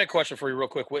I got a question for you real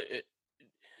quick.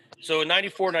 So in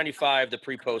 94, 95, the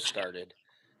pre-post started.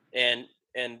 And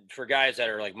for guys that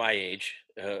are like my age,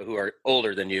 who are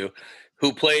older than you,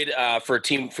 who played for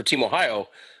Team Ohio,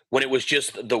 when it was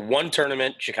just the one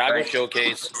tournament, Chicago Right.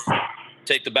 Showcase,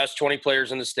 take the best 20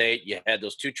 players in the state. You had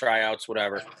those 2 tryouts,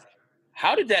 whatever.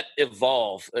 How did that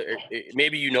evolve?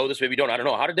 Maybe you know this, maybe you don't. I don't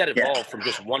know. How did that evolve from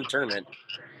just one tournament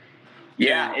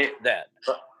to that?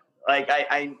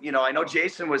 I know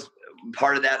Jason was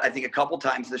part of that, I think, a couple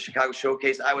times, the Chicago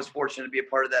Showcase. I was fortunate to be a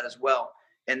part of that as well.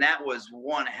 And that was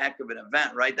one heck of an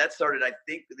event, right? That started, I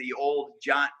think, the old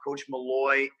Coach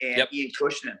Malloy and Ian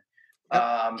Cushnan.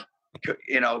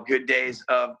 Good days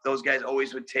of those guys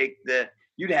always would take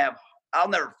I'll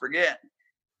never forget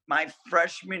my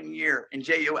freshman year. And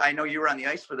Jay, I know you were on the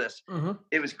ice for this. Mm-hmm.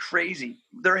 It was crazy.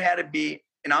 There had to be,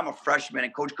 and I'm a freshman,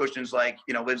 and Coach Cushnan's like,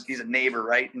 he's a neighbor,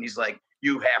 right? And he's like,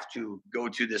 "You have to go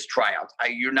to this tryout.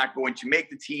 You're not going to make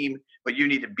the team, but you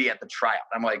need to be at the tryout."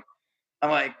 I'm like,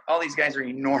 all these guys are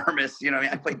enormous.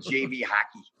 I played JV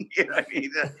hockey.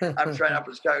 I'm trying out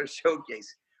for Chicago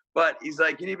Showcase. But he's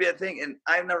like, "You need to be at the thing." And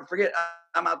I'll never forget,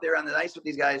 I'm out there on the ice with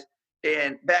these guys.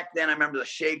 And back then, I remember the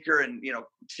Shaker and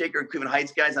Cleveland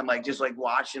Heights guys. I'm just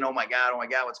watching, oh my God,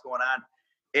 what's going on?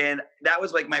 And that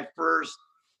was my first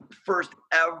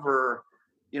ever,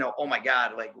 oh my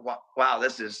God, wow,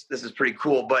 this is pretty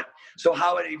cool. But so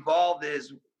how it evolved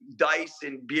is Dice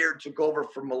and Beard took over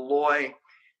from Malloy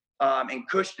and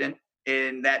Cushnan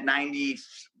in that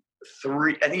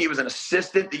 93. I think he was an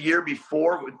assistant the year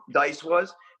before, what Dice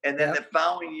was. And then the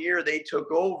following year they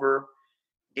took over.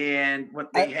 And when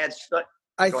they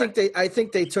I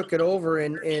think they took it over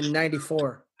in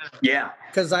 94. Yeah.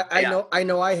 Because I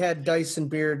know I had Dice and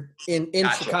Beard in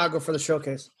gotcha. Chicago for the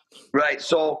showcase. Right.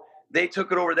 So they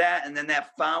took it over that. And then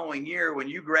that following year when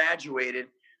you graduated,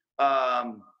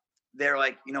 they're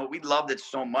like, we loved it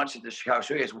so much at the Chicago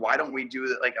Showcase. Why don't we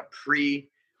do like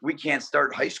we can't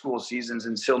start high school seasons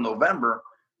until November.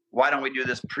 Why don't we do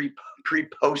this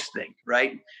pre-post thing,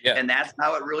 right? Yeah. And that's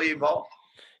how it really evolved.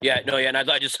 Yeah, no, yeah, and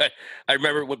I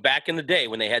remember back in the day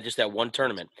when they had just that one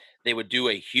tournament, they would do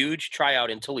a huge tryout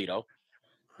in Toledo,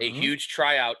 a huge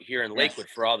tryout here in Lakewood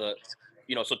for all the,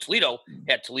 so Toledo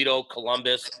had Toledo,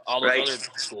 Columbus, all those other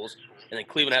schools, and then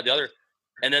Cleveland had the other,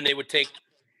 and then they would take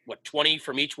 20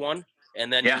 from each one,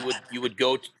 and then you would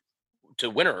go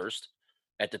to Winterhurst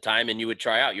at the time, and you would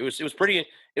try out. It was pretty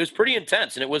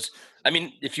intense, and it was. I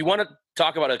mean, if you want to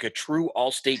talk about like a true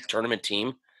all-state tournament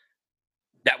team,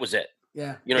 that was it.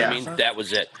 Yeah, you know what I mean. That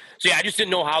was it. So yeah, I just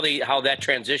didn't know how that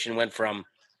transition went from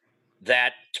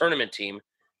that tournament team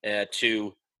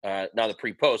to now the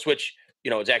pre-post, which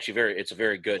it's actually it's a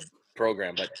very good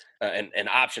program, but an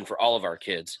option for all of our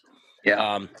kids.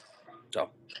 Yeah.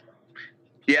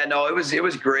 Yeah, no, it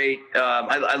was great.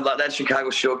 I love that Chicago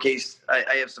Showcase.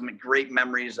 I have some great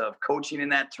memories of coaching in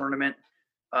that tournament.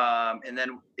 And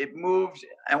then it moved,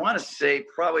 I want to say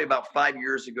probably about 5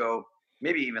 years ago,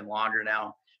 maybe even longer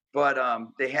now. But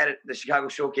they had it. The Chicago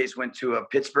Showcase went to a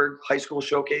Pittsburgh high school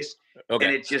showcase, and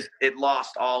it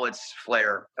lost all its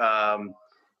flair.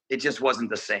 It just wasn't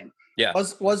the same. Yeah,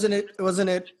 wasn't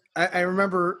it? I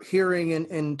remember hearing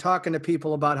and talking to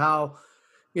people about how,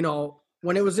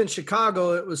 when it was in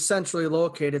Chicago, it was centrally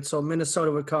located. So Minnesota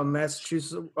would come,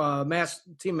 Massachusetts,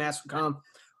 Team Mass would come,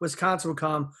 Wisconsin would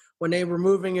come. When they were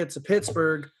moving it to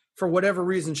Pittsburgh, for whatever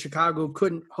reason, Chicago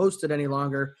couldn't host it any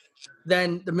longer.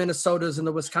 Then the Minnesotas and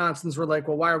the Wisconsins were like,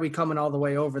 well, why are we coming all the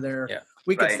way over there? Yeah,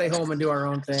 we could stay home and do our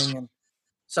own thing. And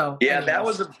so, anyways. that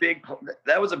was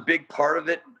a big part of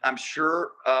it. I'm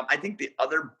sure. I think the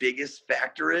other biggest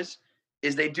factor is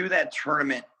they do that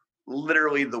tournament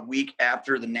literally the week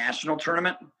after the national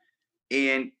tournament.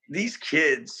 And these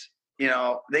kids,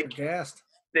 they're gassed.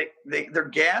 They're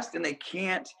gassed, and they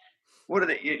can't. What are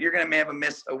they? You're going to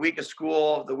miss a week of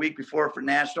school the week before for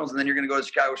nationals, and then you're going to go to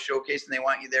Chicago Showcase, and they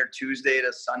want you there Tuesday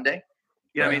to Sunday.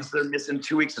 You know what I mean? So they're missing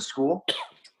 2 weeks of school.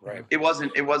 Right.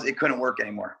 It couldn't work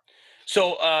anymore.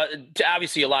 So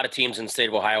obviously a lot of teams in the state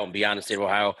of Ohio and beyond the state of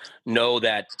Ohio know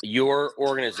that your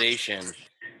organization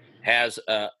has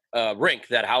a rink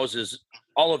that houses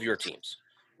all of your teams.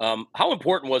 How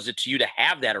important was it to you to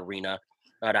have that arena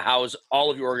to house all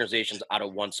of your organizations out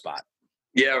of one spot?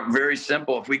 Yeah, very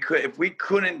simple. If we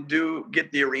couldn't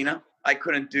get the arena, I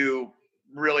couldn't do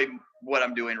really what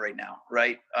I'm doing right now.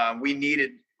 Right.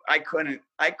 I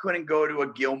couldn't go to a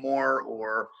Gilmore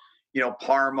or,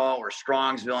 Parma or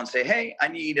Strongsville and say, hey, I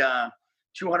need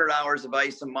 200 hours of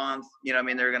ice a month.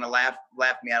 They're going to laugh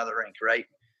me out of the rink. Right.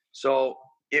 So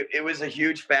it was a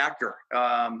huge factor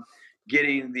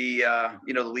getting the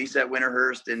lease at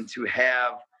Winterhurst and to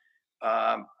have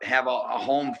a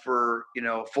home for,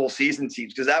 full season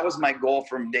teams. Cause that was my goal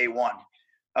from day one.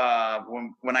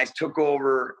 When I took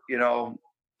over,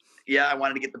 I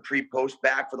wanted to get the pre-post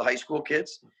back for the high school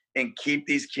kids and keep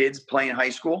these kids playing high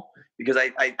school, because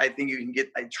I think you can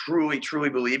I truly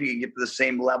believe you can get to the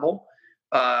same level,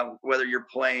 whether you're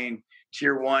playing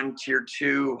tier 1, tier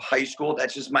 2 high school.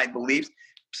 That's just my belief.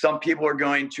 Some people are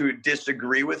going to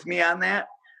disagree with me on that.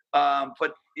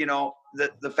 But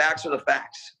the facts are the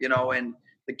facts, and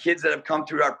the kids that have come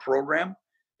through our program.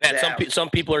 And some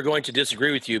people are going to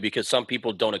disagree with you because some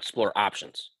people don't explore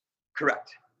options.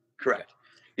 Correct.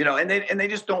 And they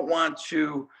just don't want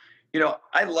to,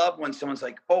 I love when someone's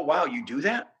like, oh, wow, you do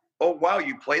that? Oh, wow,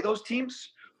 you play those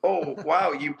teams? Oh,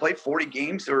 wow, you play 40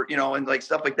 games or, and like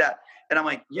stuff like that. And I'm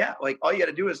like, yeah, like all you got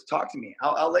to do is talk to me.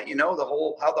 I'll let you know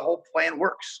how the whole plan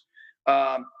works.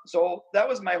 So that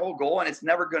was my whole goal, and it's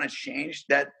never going to change.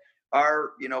 That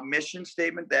our, mission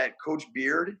statement that Coach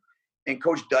Beard and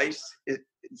Coach Dice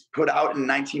put out in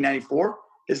 1994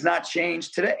 has not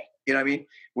changed today. You know what I mean?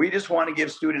 We just want to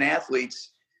give student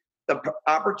athletes the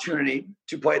opportunity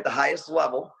to play at the highest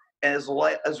level as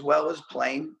well as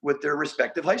playing with their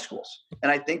respective high schools.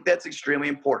 And I think that's extremely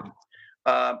important,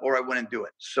 or I wouldn't do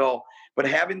it. So, but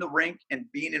having the rink and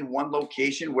being in one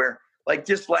location where, like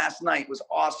just last night was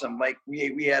awesome. Like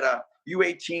we had a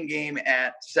U18 game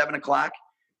at 7:00,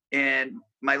 and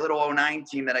my little 09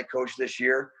 team that I coached this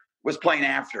year was playing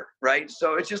after, right?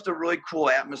 So it's just a really cool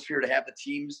atmosphere to have the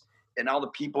teams and all the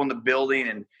people in the building,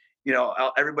 and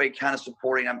everybody kind of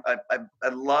supporting. I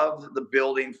love the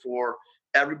building for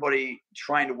everybody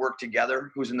trying to work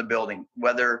together who's in the building,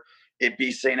 whether it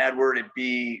be St. Edward, it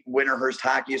be Winterhurst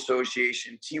Hockey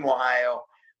Association, Team Ohio,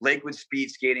 Lakewood Speed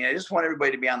Skating. I just want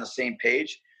everybody to be on the same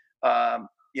page. I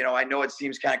know it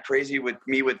seems kind of crazy with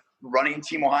me with running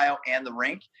Team Ohio and the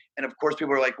rink. And of course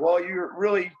people are like, well, you're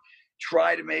really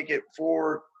try to make it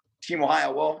for Team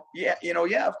Ohio? Well,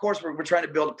 yeah, of course we're trying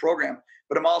to build a program,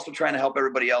 but I'm also trying to help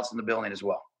everybody else in the building as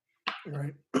well.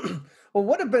 Right. Well,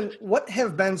 what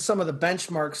have been some of the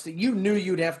benchmarks that you knew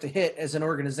you'd have to hit as an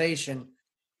organization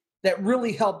that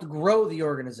really helped grow the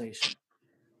organization?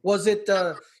 Was it,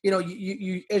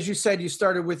 you as you said, you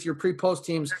started with your pre-post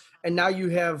teams, and now you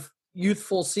have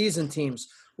youthful season teams.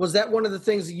 Was that one of the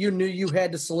things that you knew you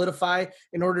had to solidify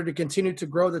in order to continue to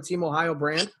grow the Team Ohio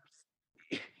brand?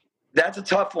 That's a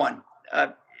tough one.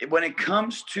 When it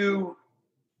comes to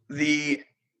the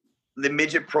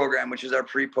midget program, which is our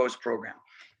pre-post program,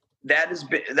 that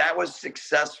was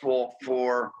successful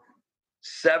for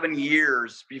 7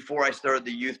 years before I started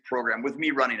the youth program with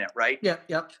me running it, right? Yeah,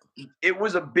 yeah. It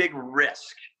was a big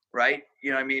risk, right?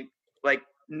 You know what I mean? Like,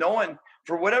 no one,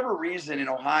 for whatever reason in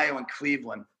Ohio and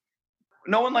Cleveland,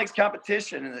 no one likes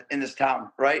competition in this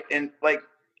town, right? And like,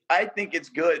 I think it's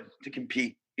good to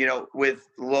compete, with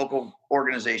local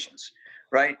organizations,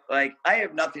 right? Like, I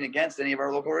have nothing against any of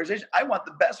our local organizations. I want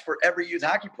the best for every youth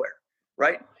hockey player,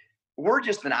 right? We're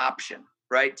just an option,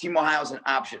 right? Team Ohio is an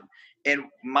option. And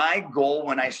my goal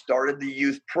when I started the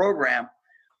youth program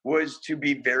was to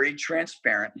be very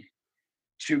transparent,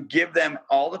 to give them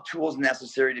all the tools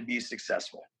necessary to be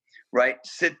successful, right?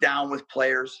 Sit down with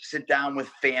players, sit down with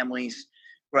families,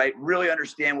 right? Really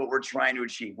understand what we're trying to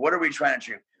achieve. What are we trying to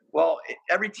achieve? Well,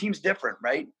 every team's different,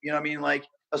 right? You know what I mean? Like,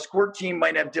 a squirt team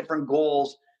might have different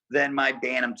goals than my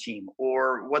Bantam team,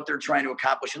 or what they're trying to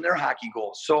accomplish in their hockey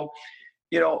goals. So,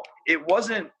 it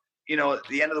wasn't,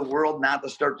 the end of the world not to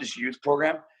start this youth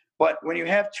program. But when you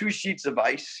have 2 sheets of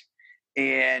ice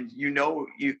and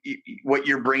what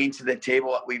you're bringing to the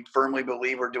table, we firmly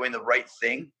believe we're doing the right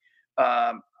thing.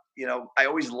 I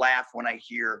always laugh when I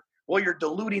hear, well, you're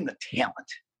diluting the talent.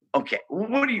 Okay,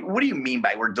 what do you mean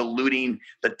by we're diluting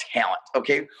the talent?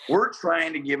 Okay, we're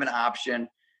trying to give an option.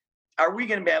 Are we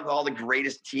going to have all the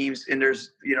greatest teams? And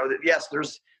there's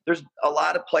a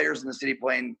lot of players in the city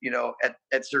playing,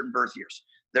 at certain birth years.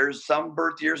 There's some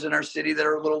birth years in our city that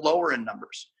are a little lower in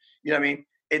numbers. You know what I mean?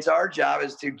 It's our job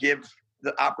is to give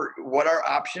what our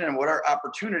option and what our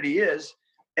opportunity is,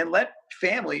 and let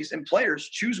families and players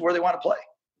choose where they want to play.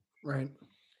 Right.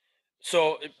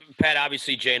 So, Pat,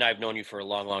 obviously, Jay and I have known you for a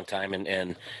long, long time,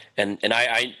 and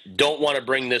I don't want to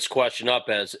bring this question up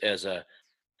as a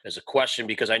question,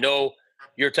 because I know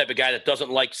you're the type of guy that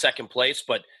doesn't like second place,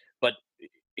 but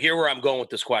here where I'm going with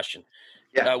this question.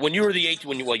 Yeah. When you were you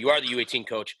are the U18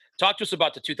 coach, talk to us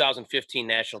about the 2015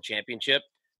 national championship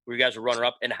where you guys were runner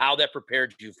up, and how that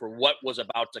prepared you for what was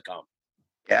about to come.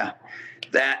 Yeah,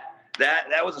 that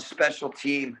was a special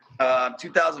team.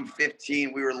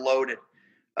 2015, we were loaded.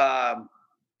 That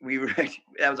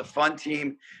was a fun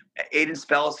team. Aiden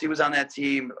Spellis, he was on that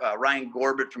team. Ryan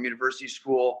Gorbett from University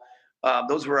School.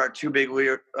 Those were our two big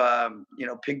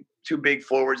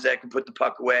forwards that could put the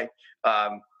puck away.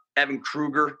 Evan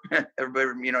Kruger,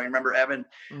 everybody, you remember Evan,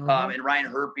 Mm-hmm. and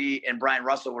Ryan Herpy and Brian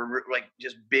Russell were like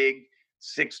just big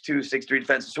 6'2", 6'3"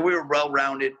 defenses. So we were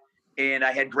well-rounded, and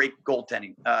I had great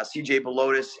goaltending. CJ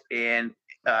Belotis and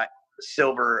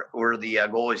Silver were the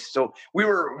goalies. So we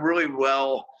were really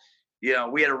well,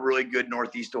 we had a really good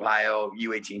Northeast Ohio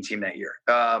U18 team that year.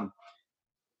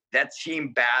 That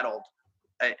team battled.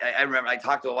 I remember I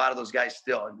talked to a lot of those guys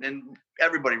still, and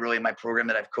everybody really in my program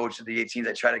that I've coached at the 18s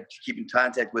I try to keep in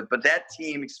contact with. But that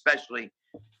team especially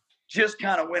just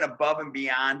kind of went above and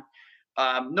beyond.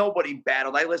 Nobody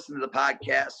battled. I listened to the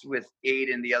podcast with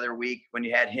Aiden the other week when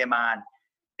you had him on.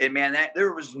 And, man,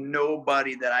 there was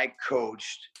nobody that I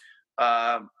coached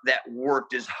that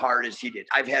worked as hard as he did.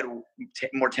 I've had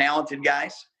more talented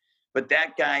guys, but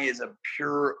that guy is a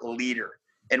pure leader.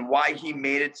 And why he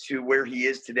made it to where he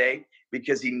is today,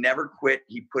 because he never quit.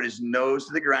 He put his nose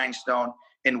to the grindstone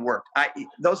and worked.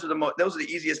 Those are the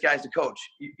easiest guys to coach.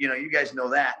 You guys know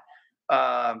that.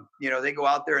 They go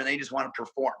out there and they just want to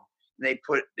perform. And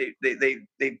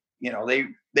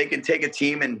they can take a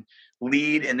team and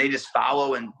lead, and they just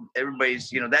follow, and everybody's,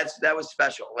 that was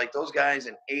special. Like those guys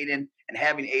and Aiden, and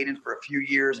having Aiden for a few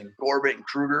years, and Gorbett and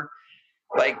Kruger,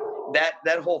 like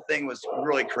that whole thing was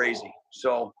really crazy.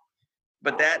 So,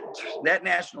 but that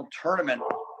national tournament,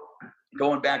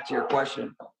 going back to your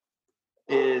question,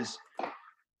 it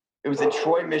was in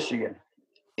Troy, Michigan.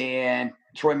 And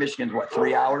Troy, Michigan's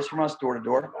 3 hours from us, door to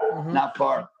door, Mm-hmm. not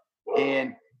far.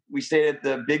 And we stayed at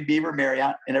the Big Beaver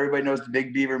Marriott, and everybody knows the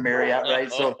Big Beaver Marriott,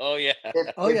 right? Yeah.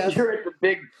 If you're at the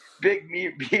Big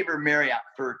Beaver Marriott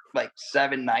for like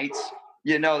 7 nights,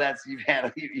 you know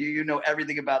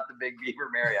everything about the Big Beaver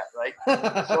Marriott, right?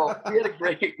 So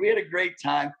we had a great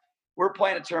time. We're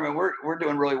playing a tournament. We're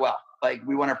doing really well. Like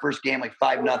we won our first game like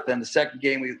 5-0. The second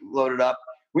game we loaded up.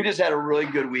 We just had a really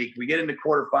good week. We get into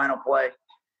quarterfinal play.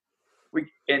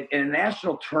 In a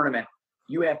national tournament,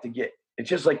 you have to get. It's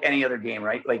just like any other game,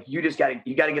 right? Like you got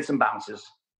to get some bounces.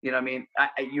 You know what I mean?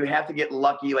 You have to get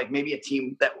lucky. Like maybe a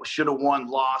team that should have won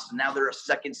lost, and now they're a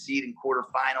second seed in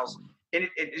quarterfinals. And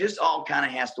it just all kind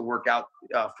of has to work out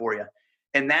for you.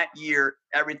 And that year,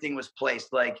 everything was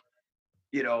placed. Like,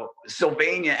 you know,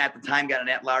 Sylvania at the time got an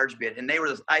at-large bid, and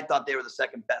I thought they were the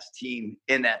second best team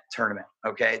in that tournament.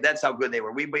 Okay, that's how good they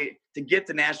were. To get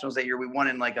to nationals that year, we won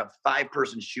in like a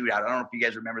 5-person shootout. I don't know if you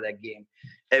guys remember that game.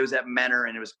 It was at Menor,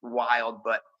 and it was wild.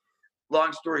 But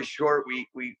long story short, we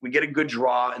get a good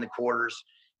draw in the quarters,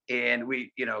 and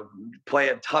we, you know, play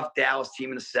a tough Dallas team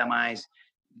in the semis.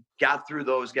 Got through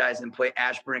those guys and play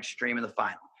Ashburn Extreme in the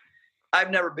final.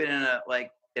 I've never been in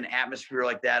an atmosphere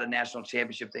like that, a national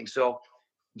championship thing. So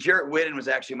Jarrett Whitten was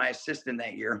actually my assistant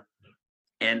that year.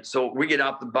 And so we get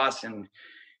off the bus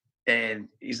and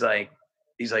he's like,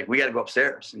 we got to go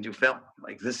upstairs and do film.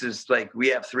 Like, this is like, we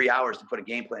have 3 hours to put a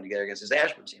game plan together against this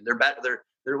Ashburn team. They're better.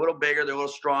 They're a little bigger. They're a little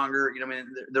stronger. You know what I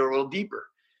mean? They're a little deeper.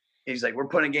 He's like, we're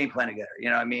putting a game plan together. You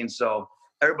know what I mean? So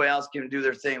everybody else can do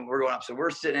their thing. We're going up. So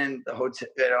we're sitting in the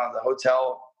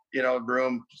hotel,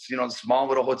 room, the small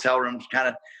little hotel rooms, kind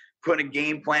of putting a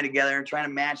game plan together and trying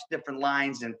to match different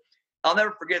lines. And I'll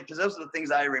never forget, because those are the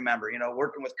things I remember,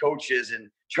 working with coaches and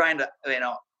trying to,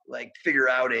 figure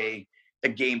out a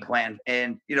game plan.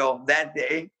 And, that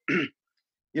day,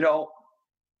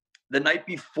 the night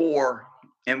before,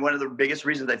 and one of the biggest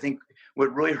reasons I think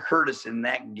what really hurt us in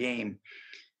that game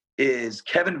is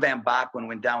Kevin Van Bachman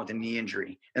went down with a knee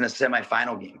injury in the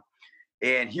semifinal game,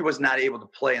 and he was not able to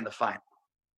play in the final.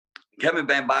 Kevin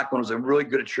Van Bachman was a really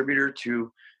good attributor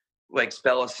to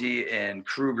Spellacy and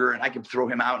Kruger, and I could throw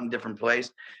him out in different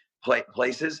places.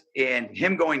 And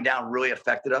him going down really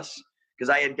affected us, because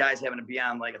I had guys having to be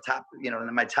on a top,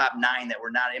 in my top 9 that were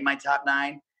not in my top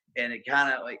 9. And it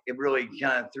it really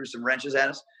threw some wrenches at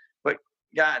us. But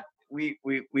God, we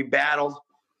battled.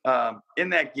 In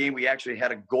that game, we actually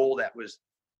had a goal that was,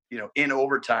 in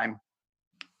overtime,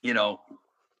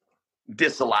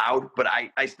 disallowed. But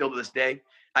I still, to this day,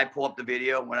 I pull up the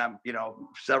video when I'm,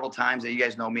 several times, that you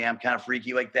guys know me, I'm kind of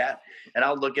freaky like that. And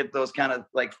I'll look at those kind of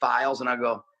files and I'll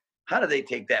go, how did they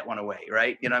take that one away?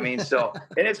 Right. You know what I mean? So,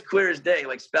 and it's clear as day,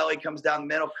 Spelly comes down the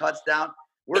middle, cuts down,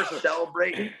 we're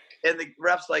celebrating. And the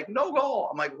ref's like, no goal.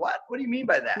 I'm like, what? What do you mean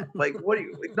by that? What do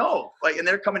you, no, and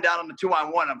they're coming down on the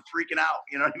 2-on-1. I'm freaking out.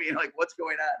 You know what I mean? What's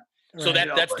going on? So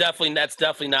that's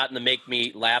definitely not in the make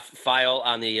me laugh file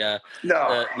on the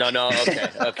no.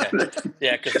 Okay.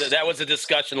 Yeah, because that was a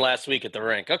discussion last week at the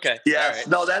rink. Okay. Yes. Right.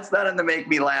 No, that's not in the make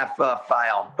me laugh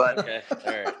file, but okay. All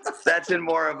right. That's in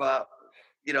more of a,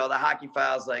 the hockey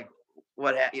files, I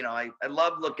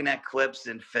love looking at clips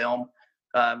and film.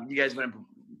 You guys wouldn't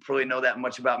probably know that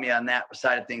much about me on that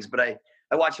side of things, but I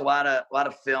watch a lot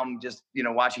of film, just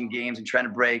watching games and trying to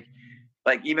break.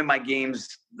 Even my games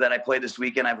that I played this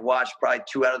weekend, I've watched probably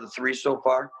 2 out of the 3 so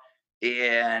far,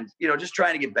 and just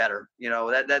trying to get better.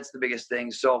 That's the biggest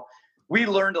thing. So we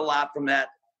learned a lot from that.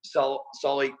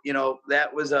 Sully, that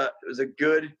was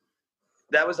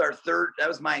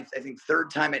my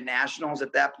third time at nationals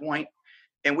at that point,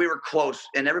 and we were close,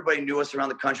 and everybody knew us around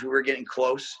the country. We were getting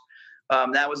close.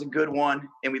 That was a good one,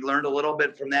 and we learned a little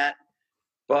bit from that.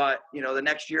 But the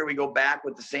next year we go back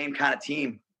with the same kind of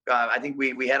team. I think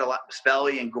we had a lot.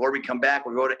 Spelly and Gorby come back.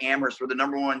 We go to Amherst. We're the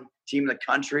 #1 team in the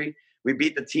country. We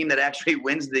beat the team that actually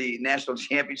wins the national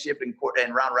championship in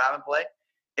round robin play,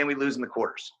 and we lose in the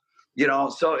quarters.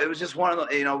 So it was just one of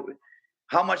the.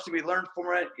 How much did we learn from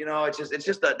it? It's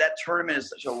just that tournament is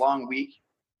such a long week.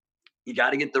 You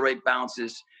got to get the right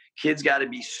bounces. Kids got to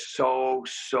be so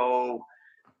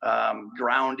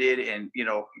grounded, and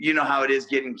how it is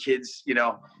getting kids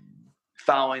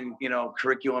following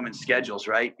curriculum and schedules,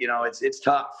 right? It's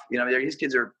tough. These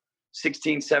kids are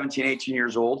 16, 17, 18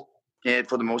 years old, and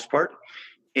for the most part,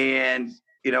 and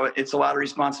it's a lot of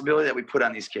responsibility that we put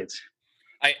on these kids.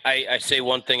 I say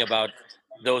one thing about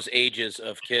those ages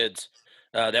of kids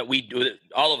that we do,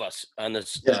 all of us on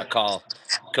this call,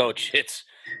 Coach. It's,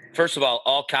 first of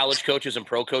all college coaches and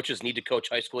pro coaches need to coach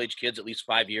high school age kids at least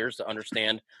 5 years to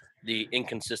understand the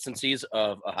inconsistencies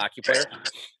of a hockey player.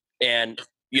 And,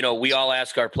 we all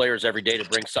ask our players every day to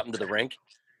bring something to the rink.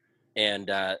 And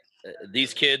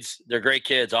these kids, they're great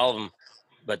kids, all of them,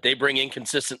 but they bring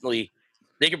consistently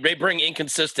to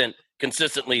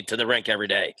the rink every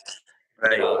day.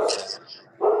 Right.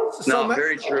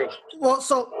 Very true. Well,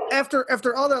 so after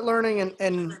all that learning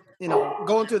and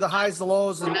going through the highs, the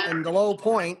lows, and the low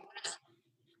point,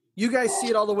 you guys see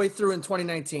it all the way through in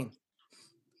 2019.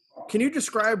 Can you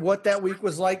describe what that week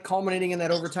was like, culminating in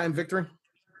that overtime victory?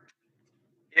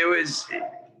 It was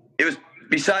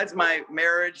besides my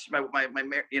marriage, my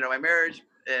marriage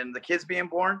and the kids being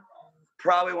born,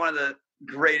 probably one of the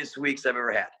greatest weeks I've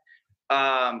ever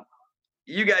had.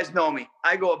 You guys know me.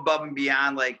 I go above and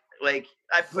beyond. Like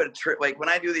I put a trip, like when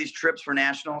I do these trips for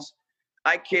nationals,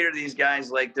 I cater to these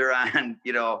guys like they're on,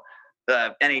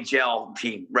 the NHL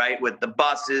team, right? With the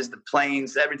buses, the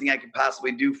planes, everything I could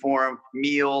possibly do for them,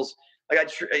 meals. Like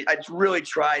I really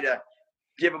try to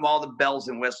give them all the bells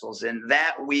and whistles. And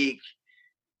that week,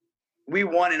 we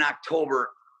won in October.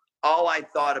 All I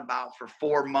thought about for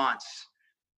 4 months,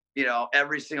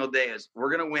 every single day is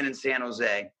we're going to win in San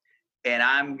Jose, and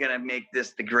I'm going to make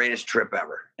this the greatest trip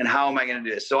ever. And how am I going to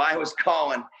do this? So I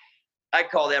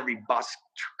called every bus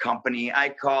company. I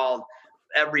called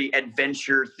every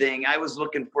adventure thing. I was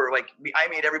looking for, I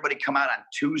made everybody come out on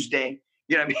Tuesday.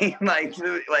 You know what I mean? Like,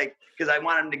 because I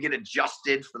wanted them to get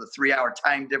adjusted for the 3-hour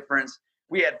time difference.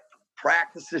 We had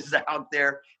practices out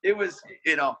there. It was,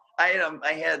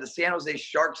 I had the San Jose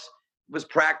Sharks was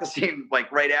practicing like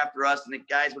right after us, and the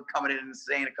guys were coming in and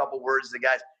saying a couple words to the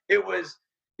guys. It was,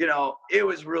 it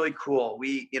was really cool.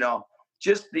 We, we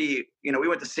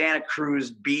went to Santa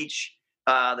Cruz Beach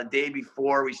the day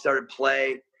before we started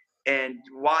play, and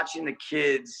watching the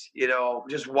kids,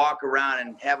 just walk around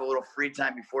and have a little free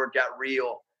time before it got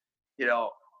real,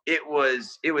 it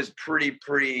was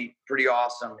pretty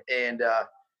awesome. And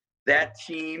that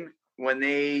team, when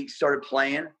they started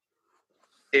playing,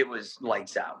 it was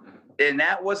lights out. And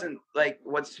that wasn't like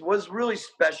what was really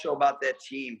special about that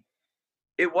team.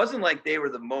 It wasn't like they were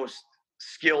the most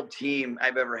skilled team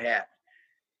I've ever had.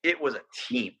 It was a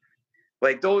team.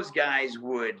 Like those guys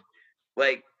would,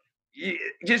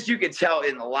 you could tell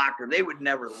in the locker room, they would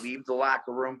never leave the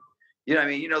locker room. You know what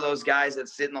I mean? Those guys that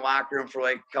sit in the locker room for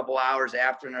like a couple hours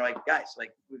after, and they're like, guys,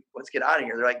 let's get out of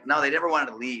here. They're like, no, they never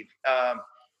wanted to leave.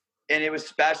 And it was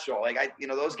special.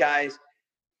 Those guys,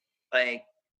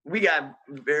 we got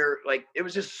it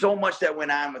was just so much that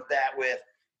went on with that, with,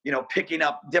 picking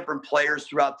up different players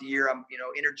throughout the year.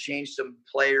 Interchanged some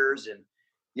players and,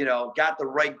 got the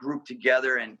right group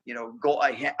together, and,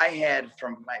 I had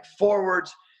from my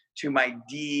forwards to my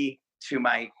D to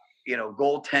my,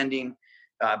 goaltending.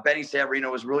 Benny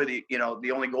Savarino was really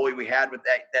the only goalie we had with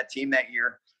that team that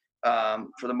year,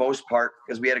 for the most part,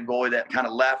 because we had a goalie that kind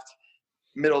of left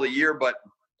middle of the year. But,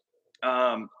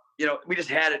 we just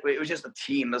had it. It was just a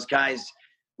team. Those guys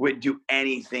would do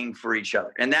anything for each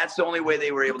other. And that's the only way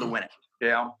they were able to win it,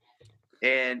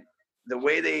 And the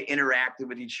way they interacted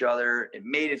with each other, it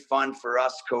made it fun for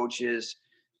us coaches.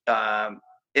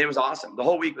 It was awesome. The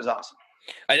whole week was awesome.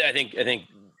 I think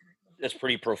that's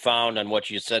pretty profound on what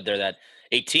you said there, that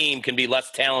a team can be less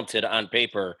talented on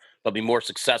paper, but be more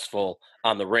successful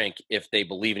on the rink if they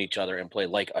believe in each other and play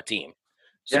like a team.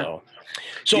 So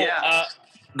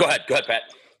go ahead, Pat.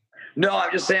 No,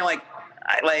 I'm just saying,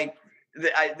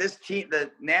 this team, the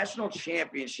national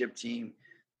championship team,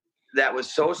 that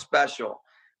was so special.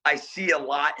 I see a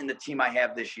lot in the team I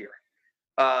have this year.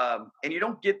 And you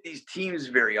don't get these teams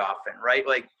very often, right?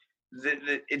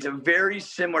 It's a very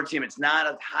similar team. It's not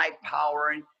a high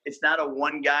powering. It's not a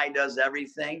one guy does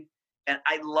everything. And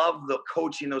I love the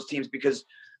coaching those teams, because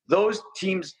those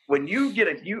teams, when you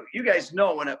get you guys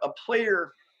know, when a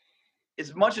player,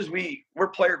 as much as we're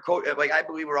player coach, I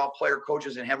believe we're all player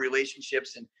coaches and have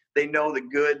relationships, and they know the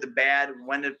good, the bad,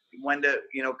 when to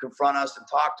confront us and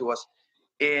talk to us,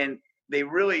 and they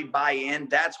really buy in.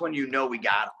 That's when we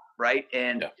got them, right?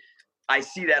 And I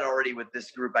see that already with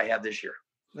this group I have this year.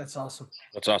 That's awesome.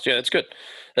 Yeah, that's good.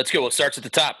 Well, it starts at the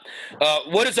top.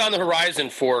 What is on the horizon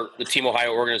for the Team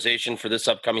Ohio organization for this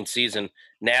upcoming season?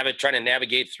 Trying to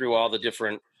navigate through all the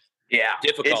different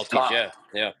difficulties.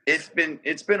 Yeah. It's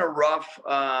been a rough,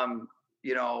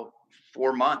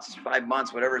 4 months, 5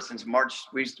 months, whatever, since March.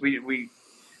 We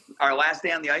our last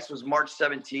day on the ice was March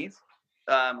 17th.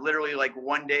 Literally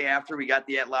one day after we got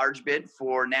the at-large bid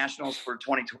for nationals for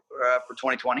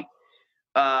 2020.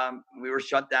 We were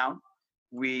shut down.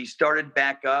 We started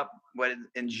back up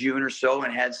in June or so,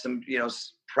 and had some,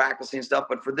 practicing stuff.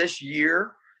 But for this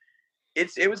year,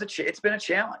 it's been a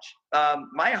challenge.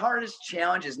 My hardest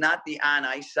challenge is not the on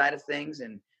ice side of things,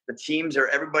 and the teams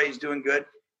everybody's doing good.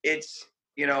 It's,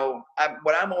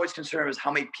 what I'm always concerned with is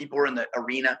how many people are in the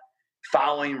arena,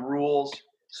 following rules,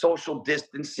 social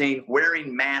distancing,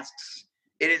 wearing masks.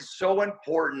 It is so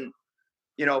important,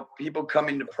 people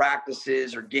coming to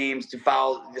practices or games to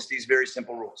follow just these very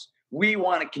simple rules. We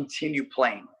want to continue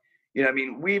playing.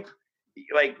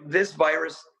 This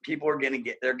virus, people are going to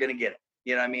get, they're going to get it.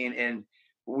 You know what I mean? And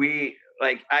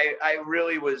I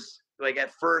really was like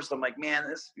at first I'm like, man,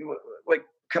 this, like,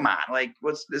 come on, like,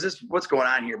 what's going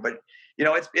on here? But, you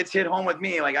know, it's hit home with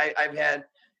me. Like I've had,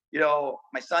 you know,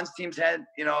 my son's team's had,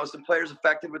 you know, some players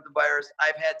affected with the virus.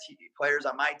 I've had players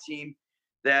on my team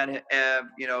that have,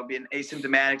 you know, been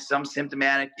asymptomatic, some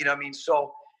symptomatic, you know what I mean?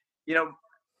 So, you know,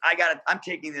 I'm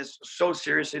taking this so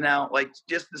seriously now. Like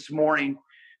just this morning,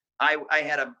 I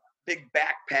had a big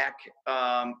backpack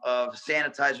of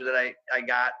sanitizer that I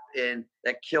got, and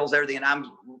that kills everything. And I'm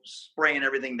spraying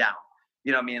everything down,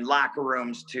 you know what I mean? Locker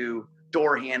rooms to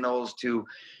door handles to,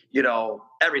 you know,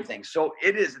 everything. So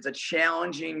it's a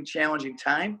challenging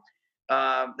time.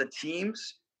 The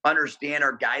teams understand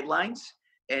our guidelines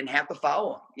and have to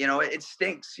follow them. You know, it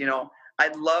stinks. You know,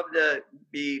 I'd love to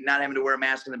be not having to wear a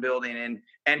mask in the building and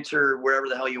enter wherever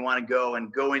the hell you want to go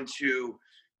and go into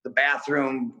the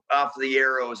bathroom off the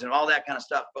arrows and all that kind of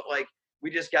stuff. But like, we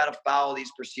just got to follow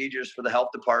these procedures for the health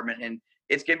department, and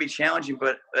it's going to be challenging,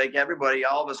 but like everybody,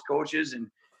 all of us coaches and,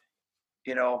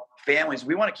 you know, families,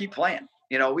 we want to keep playing.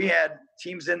 You know, we had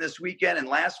teams in this weekend and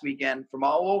last weekend from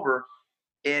all over,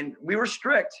 and we were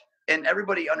strict and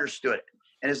everybody understood it.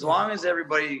 And as long as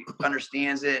everybody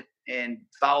understands it and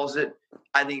follows it,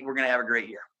 I think we're going to have a great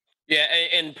year. Yeah.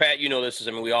 And Pat, you know this,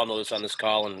 we all know this on this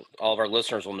call, and all of our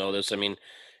listeners will know this. I mean,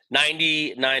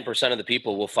 99% of the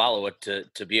people will follow it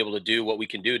to be able to do what we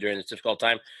can do during this difficult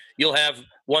time. You'll have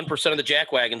 1% of the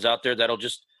jackwagons out there that'll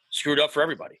just screw it up for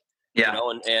everybody. Yeah.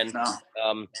 You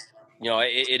know, you know,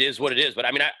 it is what it is. But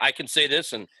I mean, I can say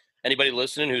this, and anybody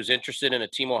listening who's interested in a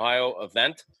Team Ohio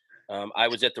event, I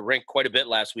was at the rink quite a bit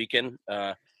last weekend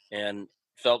and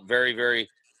felt very, very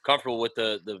comfortable with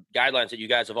the guidelines that you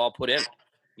guys have all put in.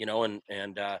 You know,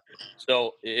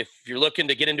 so if you're looking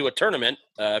to get into a tournament,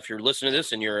 if you're listening to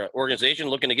this and you're an organization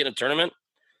looking to get in a tournament,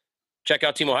 check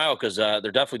out Team Ohio, because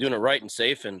they're definitely doing it right and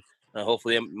safe. And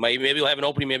hopefully, maybe you'll have an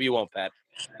opening, maybe you won't, Pat.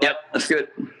 Yep, that's good.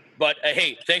 But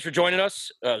hey, thanks for joining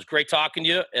us. It was great talking to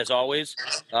you, as always.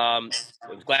 I'm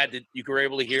glad that you were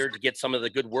able to get some of the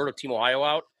good word of Team Ohio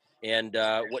out, and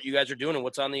what you guys are doing and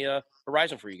what's on the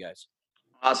horizon for you guys.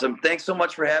 Awesome. Thanks so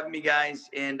much for having me, guys,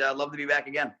 and I'd love to be back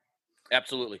again.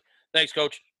 Absolutely. Thanks,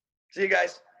 Coach. See you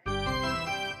guys.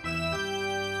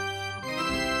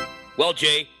 Well,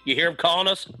 Jay, you hear him calling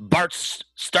us? Bart's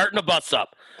starting the bus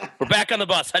up. We're back on the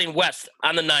bus, heading west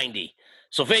on the 90.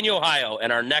 Sylvania, Ohio,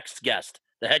 and our next guest,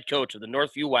 the head coach of the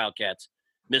Northview Wildcats,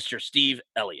 Mr. Steve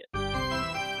Elliott.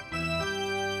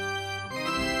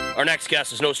 Our next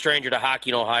guest is no stranger to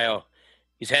hockey in Ohio.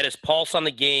 He's had his pulse on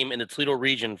the game in the Toledo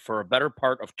region for a better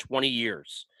part of 20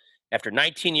 years. After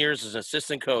 19 years as an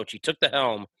assistant coach, he took the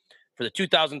helm for the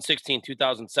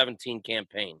 2016-2017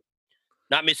 campaign.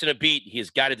 Not missing a beat, he has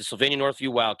guided the Sylvania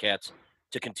Northview Wildcats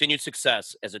to continued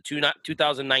success as a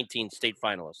 2019 state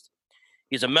finalist.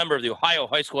 He's a member of the Ohio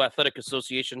High School Athletic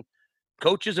Association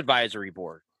Coaches Advisory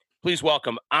Board. Please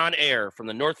welcome on air from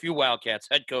the Northview Wildcats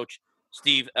head coach,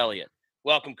 Steve Elliott.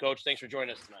 Welcome, Coach. Thanks for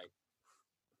joining us tonight.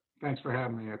 Thanks for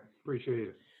having me. I appreciate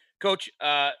it. Coach,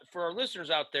 for our listeners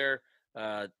out there,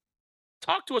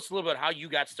 talk to us a little bit how you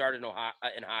got started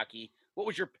in hockey. What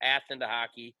was your path into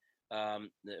hockey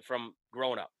from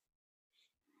growing up?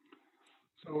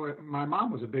 So my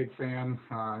mom was a big fan.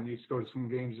 I used to go to some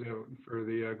games for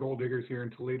the Gold Diggers here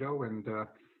in Toledo, and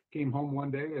came home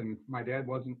one day, and my dad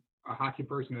wasn't a hockey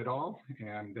person at all,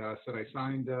 and said I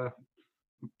signed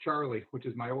Charlie, which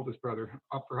is my oldest brother,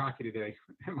 up for hockey today.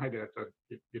 And my dad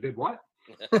said, "You did what?"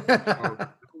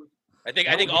 I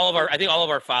think all of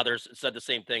our fathers said the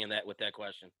same thing with that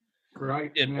question.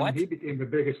 Right. And then he became the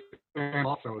biggest fan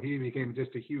also. He became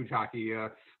just a huge hockey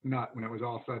nut when it was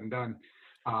all said and done.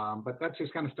 But that's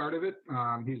just kind of started it.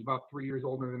 He's about 3 years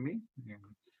older than me. And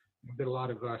did a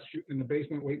lot of shooting in the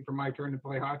basement, waiting for my turn to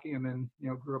play hockey. And then,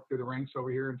 grew up through the ranks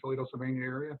over here in Toledo, Sylvania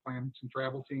area, playing some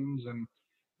travel teams and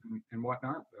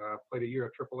whatnot. Played a year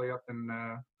of AAA up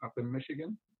in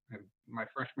Michigan and my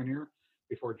freshman year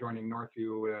before joining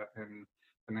Northview in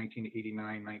the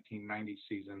 1989-1990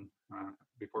 season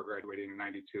before graduating in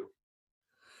 92.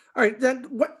 All right. Then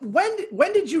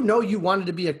when did you know you wanted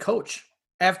to be a coach?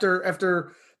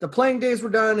 After the playing days were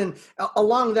done and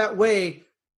along that way,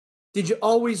 did you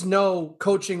always know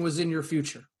coaching was in your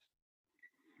future?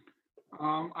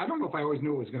 I don't know if I always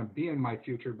knew it was going to be in my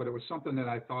future, but it was something that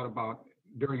I thought about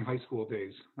during high school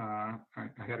days. I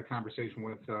had a conversation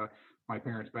with my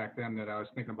parents back then that I was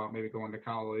thinking about maybe going to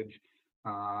college.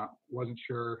 Wasn't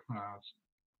sure.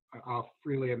 I'll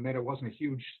freely admit I wasn't a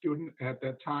huge student at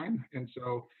that time. And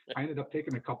so I ended up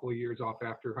taking a couple of years off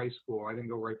after high school. I didn't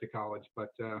go right to college, but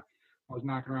I was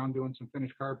knocking around doing some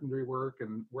finished carpentry work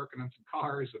and working on some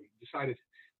cars, and decided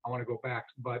I want to go back.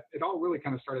 But it all really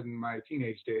kind of started in my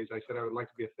teenage days. I said I would like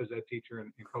to be a phys ed teacher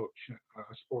and coach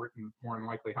a sport, and more than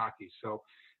likely hockey. So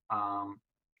I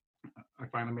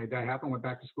finally made that happen, went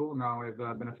back to school. Now I've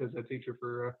been a phys ed teacher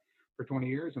for 20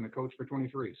 years and a coach for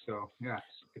 23. So yeah,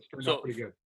 it's turned out pretty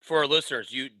good. For our listeners,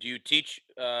 do you teach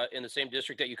in the same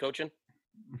district that you coach in?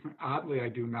 Oddly, I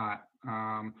do not.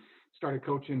 Started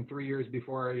coaching 3 years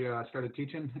before I started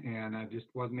teaching, and I just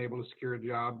wasn't able to secure a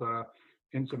job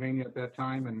in Sylvania at that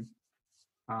time. And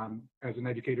as an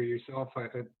educator yourself,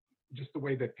 just the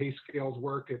way that pay scales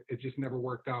work, it just never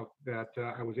worked out that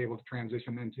I was able to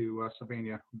transition into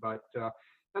Sylvania. But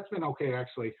that's been okay,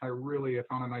 actually. I really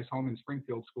found a nice home in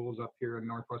Springfield Schools up here in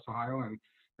Northwest Ohio, and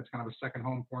it's kind of a second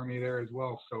home for me there as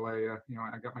well. So I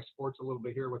got my sports a little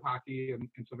bit here with hockey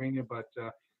in Sylvania, but I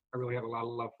really have a lot of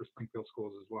love for Springfield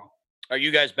Schools as well. Are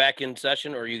you guys back in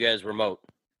session, or are you guys remote?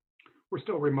 We're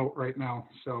still remote right now.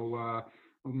 So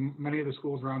many of the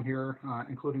schools around here,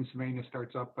 including Sylvania,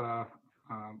 starts up a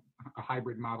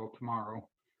hybrid model tomorrow.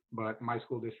 But my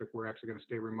school district, we're actually going to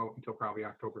stay remote until probably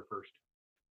October 1st.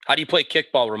 How do you play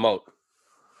kickball remote?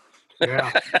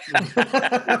 Yeah, it's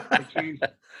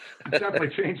definitely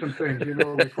changed some things.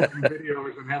 Recording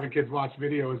videos and having kids watch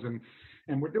videos,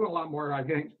 and we're doing a lot more, I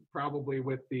think, probably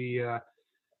with the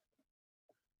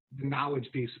knowledge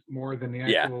piece more than the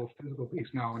actual physical piece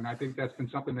now. And I think that's been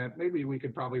something that maybe we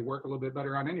could probably work a little bit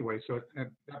better on anyway. So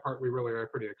that part we really are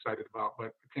pretty excited about,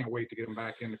 but I can't wait to get them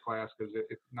back into class, because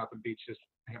it's nothing beats just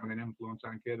having an influence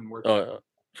on a kid and working. Oh,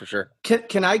 for sure.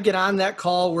 Can I get on that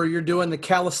call where you're doing the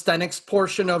calisthenics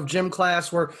portion of gym class,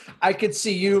 where I could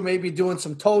see you maybe doing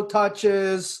some toe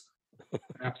touches?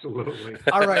 Absolutely.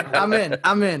 All right, I'm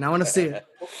in. I want to see it.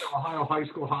 Ohio High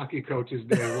School Hockey Coaches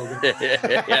Day.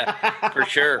 Yeah, for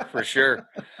sure.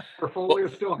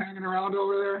 Portfolio's still hanging around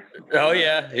over there. Oh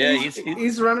yeah.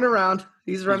 He's running around.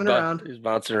 He's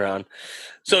bouncing around.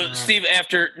 So Steve,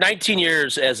 after 19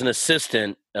 years as an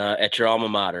assistant at your alma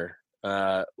mater,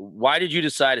 why did you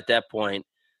decide at that point?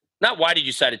 Not why did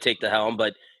you decide to take the helm,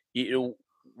 but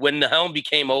when the helm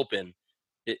became open.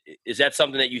 Is that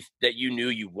something that you knew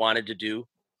you wanted to do?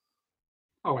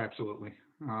 Oh, absolutely.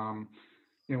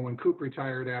 When Coop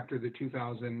retired after the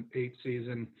 2008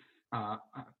 season, I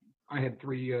had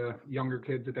three younger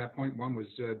kids at that point. One was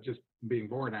just being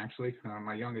born, actually.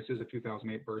 My youngest is a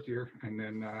 2008 birth year. And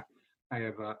then I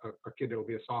have a kid that will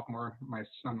be a sophomore. My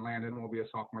son Landon will be a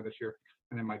sophomore this year.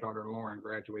 And then my daughter Lauren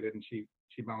graduated, and she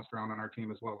bounced around on our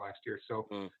team as well last year. So,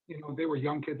 they were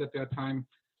young kids at that time.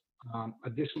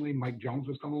 Additionally, Mike Jones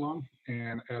was coming along,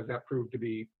 and as that proved to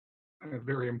be a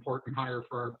very important hire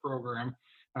for our program,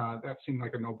 that seemed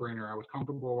like a no-brainer. I was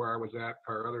comfortable where I was at.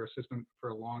 Our other assistant for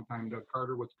a long time, Doug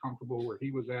Carter, was comfortable where he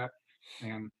was at,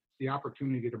 and the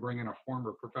opportunity to bring in a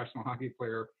former professional hockey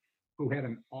player who had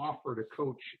an offer to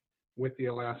coach with the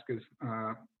Alaska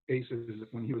Aces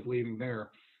when he was leaving there,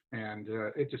 and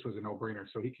it just was a no-brainer.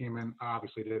 So he came in,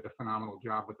 obviously did a phenomenal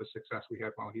job with the success we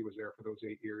had while he was there for those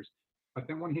 8 years. But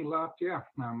then when he left,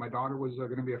 my daughter was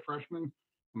going to be a freshman.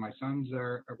 My sons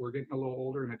were getting a little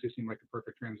older, and it just seemed like the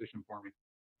perfect transition for me.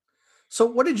 So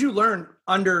what did you learn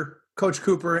under Coach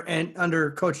Cooper and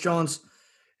under Coach Jones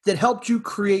that helped you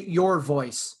create your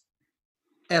voice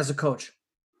as a coach?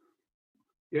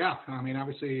 Yeah,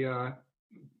 obviously a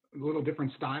little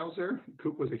different styles there.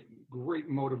 Coop was a great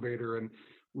motivator and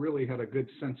really had a good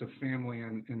sense of family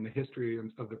and the history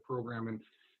of the program. And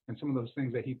some of those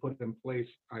things that he put in place,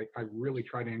 I really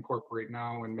try to incorporate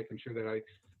now, and making sure that I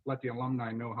let the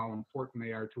alumni know how important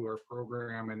they are to our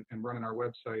program and running our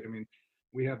website.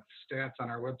 We have stats on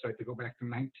our website that go back to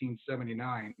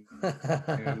 1979,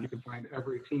 and you can find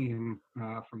every team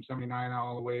from 79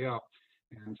 all the way up.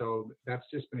 And so that's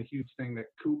just been a huge thing that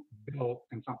Coop built,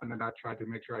 and something that I tried to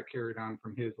make sure I carried on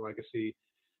from his legacy.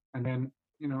 And then,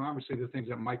 obviously the things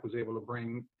that Mike was able to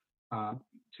bring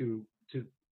to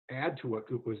add to what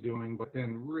Coop was doing, but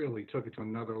then really took it to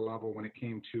another level when it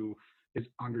came to his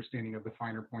understanding of the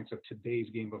finer points of today's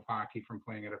game of hockey from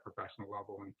playing at a professional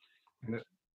level, and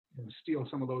steal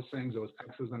some of those things, those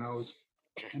X's and O's.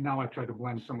 And now I've tried to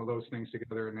blend some of those things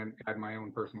together and then add my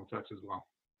own personal touch as well.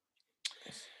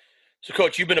 So,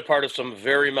 Coach, you've been a part of some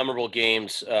very memorable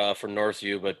games for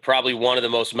Northview, but probably one of the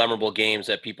most memorable games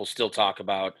that people still talk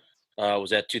about was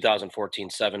that 2014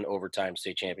 7 overtime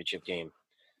state championship game.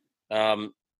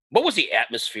 What was the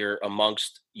atmosphere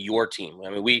amongst your team?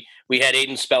 We had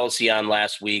Aiden Spellacy on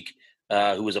last week,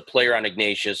 who was a player on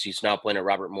Ignatius. He's now playing at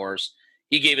Robert Morris.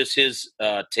 He gave us his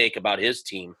take about his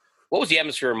team. What was the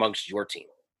atmosphere amongst your team?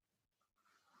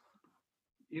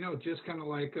 Just kind of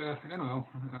like,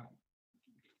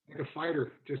 like a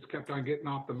fighter, just kept on getting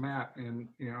off the mat. And,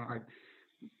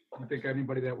 I think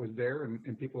anybody that was there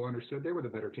and people understood they were the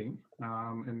better team.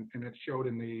 And it showed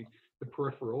in the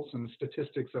peripherals and the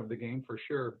statistics of the game for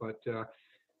sure. But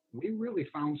we really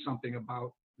found something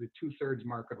about the 2/3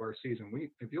 mark of our season.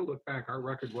 If you look back, our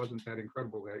record wasn't that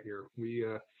incredible that year. We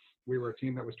were a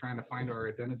team that was trying to find our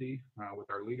identity with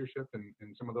our leadership and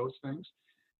some of those things.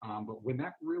 But when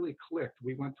that really clicked,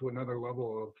 we went to another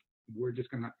level of we're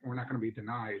not going to be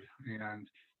denied. And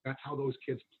that's how those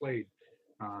kids played.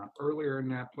 Earlier in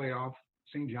that playoff,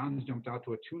 St. John's jumped out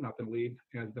to a 2-0 lead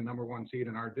as the number 1 seed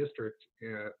in our district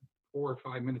 4 or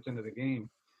 5 minutes into the game.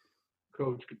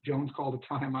 Coach Jones called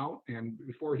a timeout, and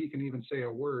before he can even say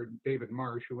a word, David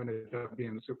Marsh, who ended up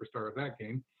being the superstar of that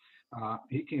game,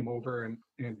 he came over and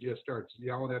just starts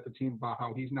yelling at the team about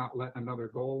how he's not letting another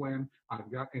goal in.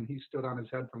 And he stood on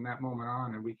his head from that moment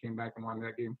on, and we came back and won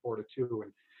that game 4-2.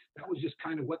 And that was just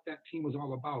kind of what that team was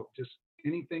all about. Just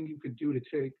anything you could do to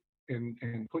take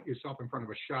and put yourself in front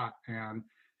of a shot. And,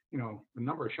 the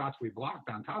number of shots we blocked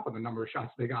on top of the number of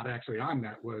shots they got actually on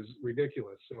that was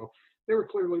ridiculous. So they were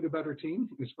clearly the better team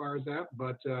as far as that.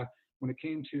 But when it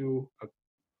came to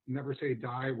never say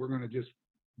die, we're going to just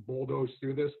bulldoze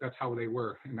through this. That's how they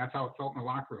were. And that's how it felt in the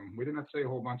locker room. We didn't have to say a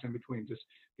whole bunch in between. Just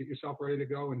get yourself ready to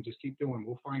go and just keep doing.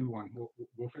 We'll find one.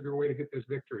 We'll figure a way to get this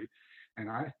victory. And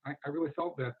I really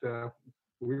felt that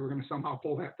we were going to somehow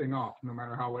pull that thing off no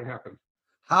matter how it happened.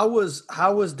 How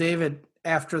was David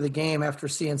after the game, after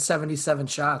seeing 77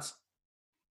 shots?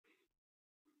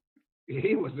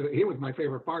 He was my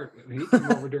favorite part. He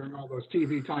came over during all those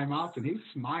TV timeouts, and he's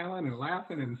smiling and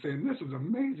laughing and saying, "This is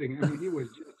amazing." I mean, he was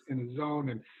just in his zone,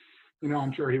 and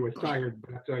I'm sure he was tired,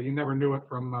 but you never knew it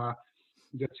from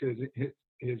just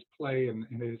his play and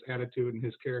his attitude and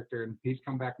his character. And he's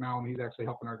come back now, and he's actually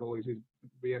helping our goalies. He's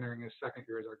be entering his second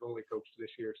year as our goalie coach this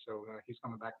year, so he's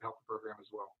coming back to help the program as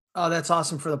well. Oh, that's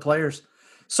awesome for the players.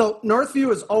 So Northview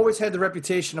has always had the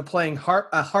reputation of playing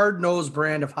a hard-nosed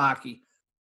brand of hockey.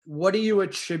 What do you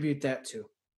attribute that to?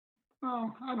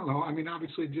 Oh, I don't know. I mean,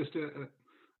 obviously just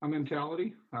a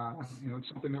mentality. It's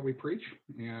something that we preach,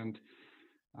 and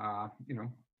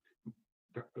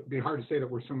it'd be hard to say that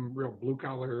we're some real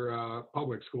blue-collar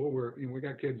public school. We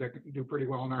got kids that can do pretty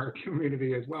well in our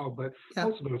community as well, but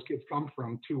most of those kids come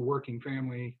from 2 working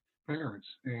family parents,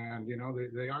 and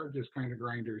they are just kind of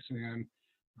grinders, and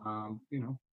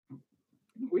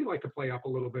we like to play up a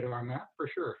little bit on that for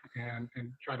sure, and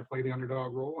try to play the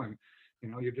underdog role. And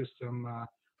you're just some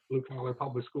blue-collar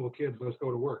public school kids. Let's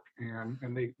go to work, and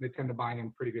they tend to buy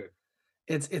in pretty good.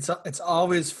 It's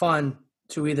always fun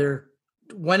to either,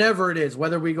 whenever it is,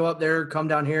 whether we go up there, come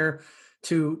down here,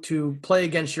 to play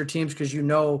against your teams, because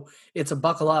it's a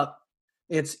buckle up.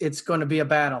 It's going to be a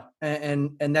battle,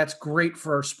 and that's great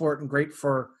for our sport and great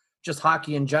for just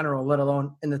hockey in general, let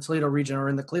alone in the Toledo region or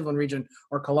in the Cleveland region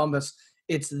or Columbus.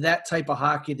 It's that type of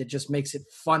hockey that just makes it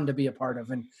fun to be a part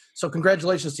of. And so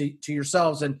congratulations to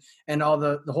yourselves and all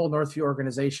the whole Northview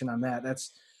organization on that.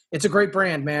 It's a great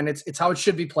brand, man. It's how it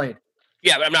should be played.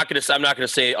 Yeah, but I'm not going to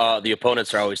say the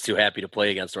opponents are always too happy to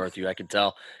play against Northview. I can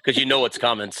tell because what's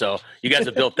coming. So you guys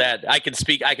have built that. I can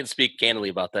speak candidly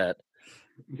about that.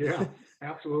 Yeah,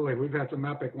 absolutely. We've had some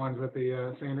epic ones with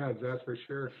the St. Ed's, that's for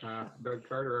sure. Doug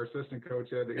Carter, our assistant coach,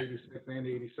 had the 86 and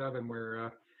 87,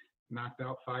 where knocked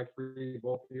out 5-3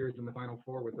 both years in the Final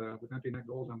Four with empty net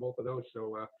goals on both of those.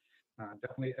 So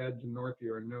definitely Ed's and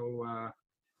Northview are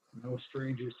no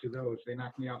strangers to those. They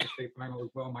knocked me out in the state final as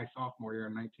well my sophomore year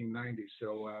in 1990.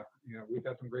 So we've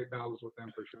had some great battles with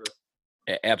them for sure.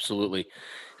 Absolutely.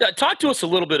 Talk to us a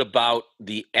little bit about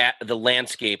the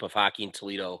landscape of hockey in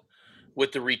Toledo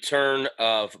with the return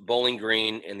of Bowling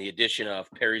Green and the addition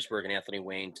of Perrysburg and Anthony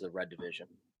Wayne to the Red Division.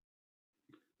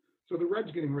 So the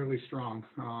Red's getting really strong.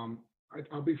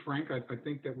 I'll be frank. I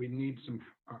think that we need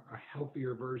a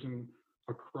healthier version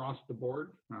across the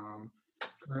board.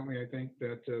 Currently, I think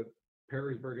that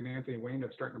Perrysburg and Anthony Wayne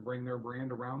are starting to bring their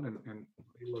brand around, and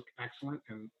they look excellent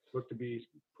and look to be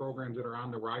programs that are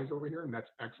on the rise over here, and that's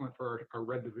excellent for our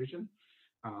Red Division.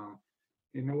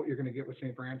 You know what you're going to get with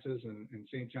St. Francis and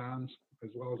St. John's,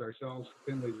 as well as ourselves.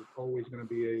 Finley's is always going to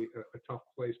be a tough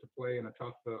place to play and a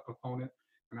tough opponent.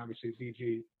 And obviously,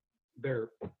 ZG,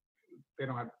 they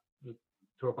don't have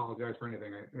to apologize for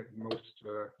anything.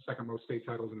 Second most state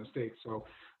titles in the state. So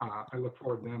I look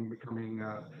forward to them becoming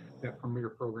that premier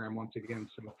program once again.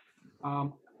 So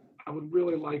I would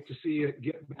really like to see it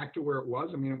get back to where it was.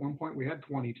 I mean, at one point we had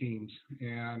 20 teams,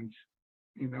 and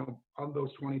of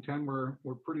those 2010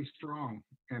 we're pretty strong,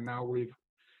 and now we've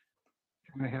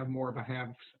kind of have more of a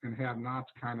haves and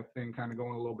have-nots kind of thing kind of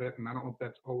going a little bit. And I don't know if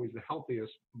that's always the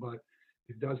healthiest, but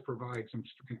it does provide some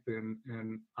strength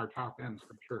in our top ends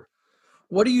for sure.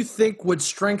 What do you think would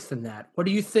strengthen that? What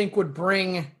do you think would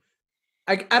bring –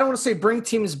 I don't want to say bring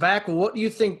teams back, but what do you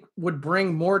think would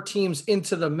bring more teams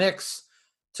into the mix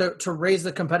to raise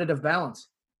the competitive balance?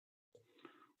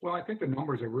 Well, I think the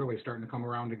numbers are really starting to come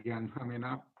around again. I mean,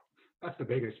 that's the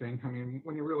biggest thing. I mean,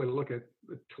 when you really look at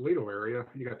the Toledo area,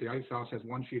 you got the Ice House has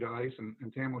 1 sheet of ice, and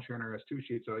Tam O'Shanter has 2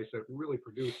 sheets of ice that really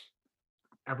produce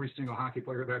every single hockey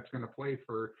player that's going to play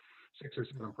for 6 or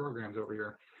 7 programs over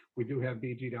here. We do have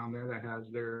BG down there that has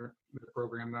their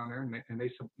program down there, and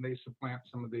they supplant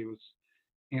some of those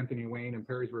Anthony Wayne and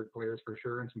Perrysburg players for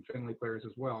sure, and some Finley players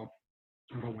as well.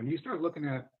 But when you start looking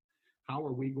at how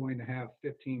are we going to have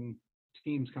 15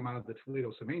 teams come out of the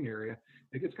Toledo Sylvania area,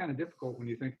 it gets kind of difficult when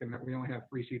you're thinking that we only have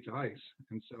 3 sheets of ice.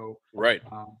 And so right.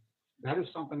 That is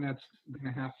something that's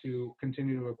going to have to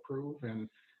continue to improve. And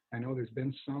I know there's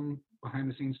been some behind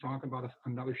the scenes talk about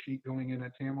another sheet going in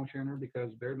at Tam O'Shanter because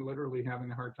they're literally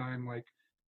having a hard time like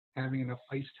having enough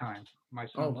ice time. My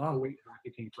son's weight hockey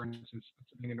team, for instance,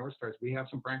 in North Stars, we have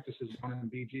some practices down in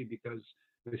BG because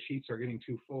the sheets are getting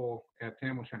too full at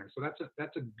Tam O'Shanter. So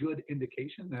that's a good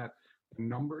indication that the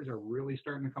numbers are really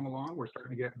starting to come along. We're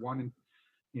starting to get 1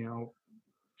 and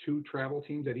 2 travel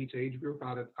teams at each age group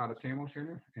out of Tam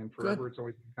O'Shanter, and forever it's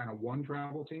always kind of 1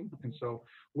 travel team. And so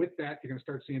with that, you're going to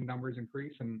start seeing numbers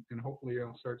increase, and hopefully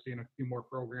you'll start seeing a few more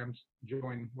programs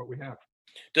join what we have.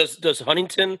 Does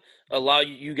Huntington allow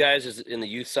you guys in the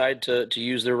youth side to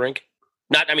use their rink?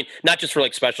 Not just for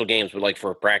like special games, but like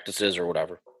for practices or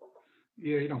whatever.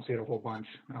 Yeah, you don't see it a whole bunch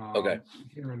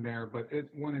here and there, but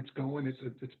when it's going, it's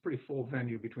a pretty full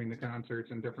venue between the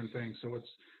concerts and different things. So it's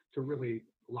to really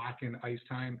lock in ice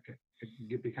time, it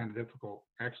can be kind of difficult.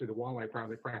 Actually, the Walleye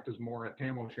probably practice more at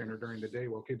Tam O'Shanter during the day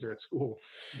while kids are at school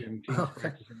than teams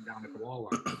practicing down at the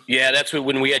Walleye. Yeah, that's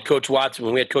when we had Coach Watson.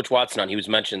 When we had Coach Watson on, he was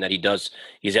mentioning that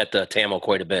he's at the Tam O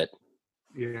quite a bit.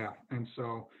 Yeah, and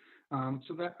so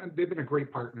that they've been a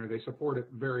great partner. They support it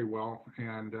very well,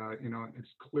 and it's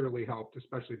clearly helped,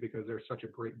 especially because they're such a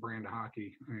great brand of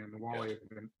hockey, and the Walleye have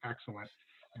been excellent.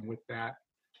 And with that,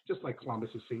 just like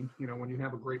Columbus has seen, when you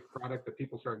have a great product that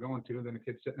people start going to, then the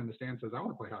kid sitting in the stand says, "I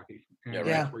want to play hockey," and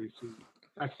that's where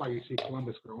that's why you see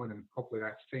Columbus growing, and hopefully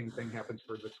that same thing happens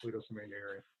for the Toledo Sylvania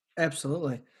area.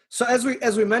 Absolutely. So as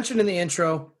we mentioned in the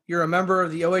intro, you're a member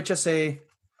of the OHSA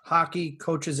Hockey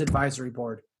Coaches Advisory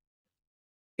Board.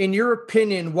 In your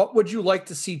opinion, what would you like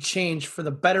to see change for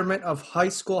the betterment of high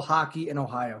school hockey in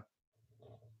Ohio?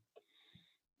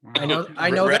 I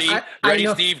know. Ready,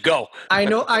 Steve, go. I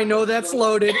know that's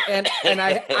loaded, and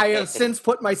I have since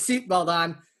put my seatbelt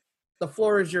on. The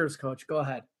floor is yours, Coach. Go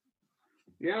ahead.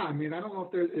 Yeah, I mean, I don't know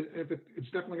if it's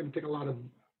definitely going to take a lot of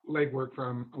legwork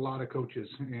from a lot of coaches,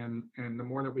 and the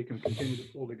more that we can continue to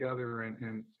pull together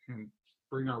and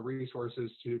bring our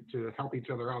resources to help each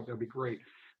other out, that'll be great.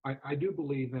 I do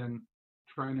believe in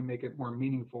trying to make it more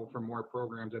meaningful for more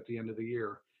programs at the end of the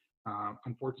year.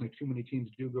 Unfortunately, too many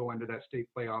teams do go into that state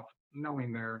playoff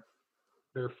knowing their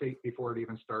fate before it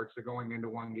even starts. They're going into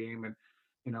one game, and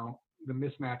the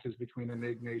mismatches between an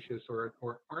Ignatius or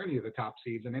any of the top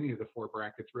seeds in any of the 4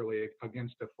 brackets really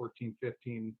against a 14,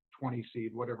 15, 20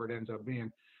 seed, whatever it ends up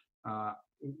being.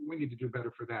 We need to do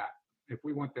better for that. If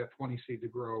we want that 20 seed to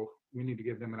grow, we need to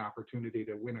give them an opportunity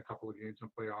to win a couple of games in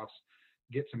playoffs,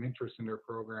 get some interest in their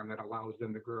program that allows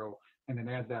them to grow. And then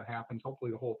as that happens,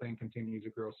 hopefully the whole thing continues to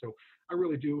grow. So I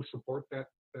really do support that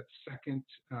second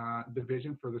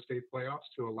division for the state playoffs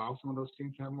to allow some of those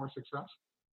teams to have more success.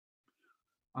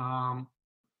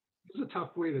 This is a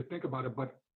tough way to think about it,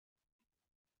 but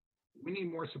we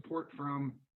need more support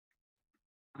from,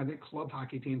 I think, club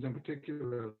hockey teams in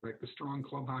particular, like the strong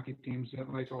club hockey teams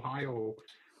that like Ohio,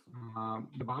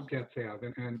 the Bobcats have,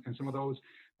 and some of those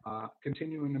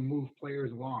continuing to move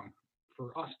players along.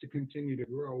 For us to continue to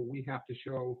grow, we have to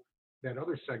show that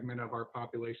other segment of our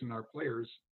population, our players,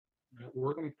 that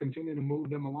we're going to continue to move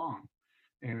them along.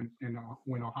 And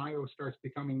when Ohio starts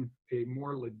becoming a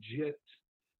more legit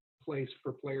place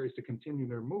for players to continue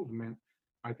their movement,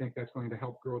 I think that's going to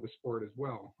help grow the sport as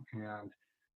well. And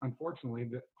unfortunately,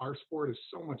 our sport is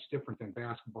so much different than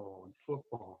basketball and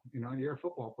football. You're a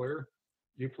football player,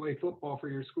 you play football for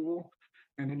your school,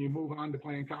 and then you move on to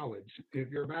playing college. If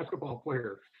you're a basketball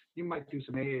player, you might do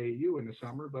some AAU in the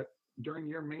summer, but during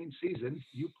your main season,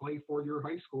 you play for your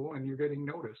high school and you're getting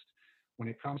noticed. When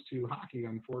it comes to hockey,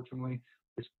 unfortunately,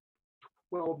 there's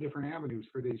 12 different avenues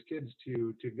for these kids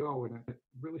to go, and it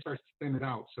really starts to thin it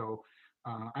out. So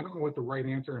I don't know what the right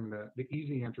answer and the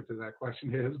easy answer to that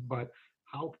question is, but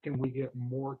how can we get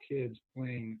more kids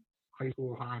playing high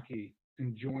school hockey,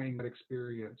 enjoying that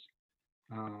experience?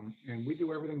 And we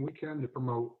do everything we can to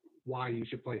promote why you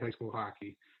should play high school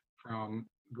hockey, from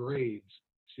grades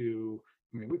to,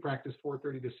 I mean, we practice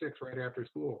 4:30 to 6 right after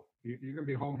school. You're going to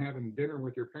be home having dinner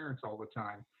with your parents all the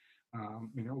time.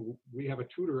 We have a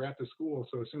tutor at the school,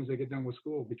 so as soon as they get done with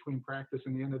school, between practice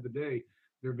and the end of the day,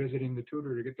 they're visiting the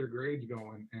tutor to get their grades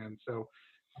going. And so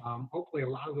hopefully a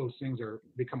lot of those things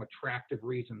become attractive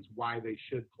reasons why they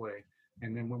should play.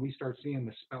 And then when we start seeing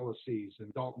the Spellacies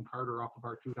and Dalton Carter off of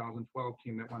our 2012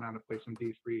 team that went on to play some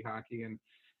D3 hockey and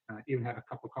even had a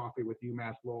cup of coffee with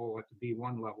UMass Lowell at the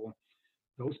D1 level,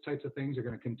 those types of things are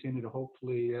going to continue to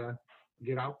hopefully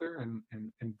get out there and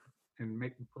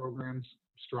make the programs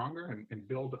stronger and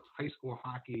build high school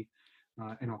hockey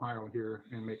in Ohio here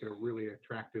and make it a really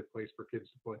attractive place for kids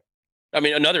to play. I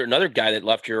mean, another guy that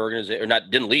left your organization, or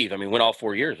didn't leave. I mean, went all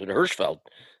 4 years with Hirschfeld,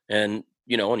 and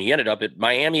and he ended up at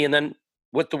Miami and then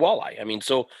with the Walleye. I mean,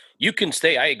 so you can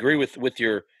stay. I agree with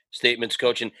your statements,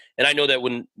 Coach, and I know that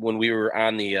when we were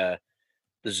on the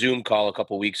Zoom call a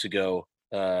couple weeks ago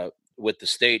with the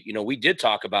state, we did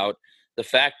talk about the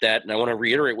fact that, and I want to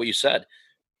reiterate what you said.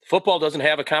 Football doesn't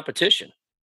have a competition.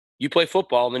 You play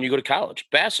football and then you go to college.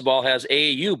 Basketball has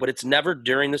AAU, but it's never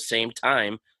during the same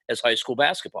time as high school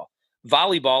basketball.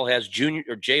 Volleyball has junior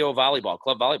or JO volleyball,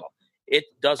 club volleyball. It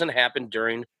doesn't happen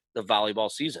during the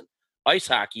volleyball season. Ice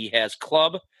hockey has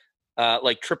club,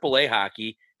 like AAA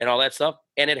hockey and all that stuff,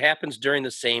 and it happens during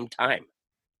the same time.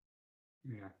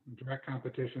 Yeah, direct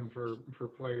competition for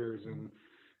players,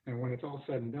 and when it's all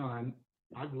said and done,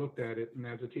 I've looked at it, and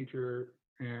as a teacher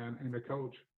and a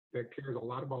coach that cares a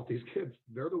lot about these kids,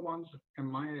 they're the ones, in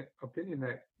my opinion,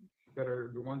 that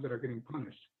are the ones that are getting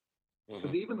punished.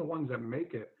 Because even the ones that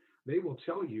make it, they will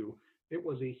tell you it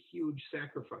was a huge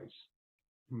sacrifice.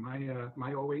 My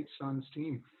 08 Suns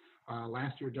team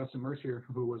last year, Justin Mercier,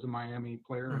 who was a Miami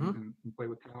player and played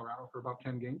with Colorado for about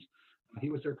 10 games, he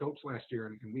was their coach last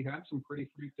year, and we had some pretty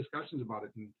frank discussions about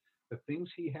it. And the things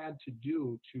he had to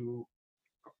do to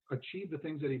achieve the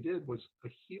things that he did was a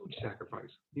huge sacrifice.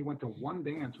 He went to one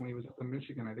dance when he was up in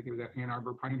Michigan. I think he was at Ann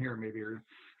Arbor Pioneer, maybe, or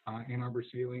Ann Arbor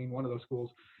Saline, one of those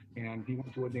schools. And he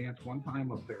went to a dance one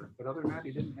time up there. But other than that,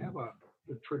 he didn't have a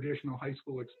traditional high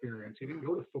school experience. He didn't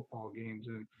go to football games.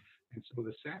 And so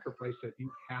the sacrifice that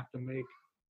you have to make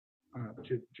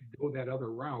to go that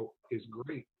other route is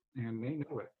great. And they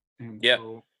know it. And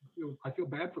so I feel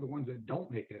bad for the ones that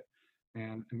don't make it.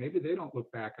 And maybe they don't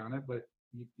look back on it, but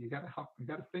you got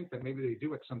to think that maybe they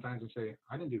do it sometimes and say,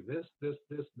 I didn't do this,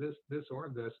 or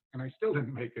this, and I still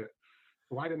didn't make it.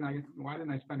 Why didn't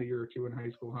I spend a year or two in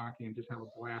high school hockey and just have a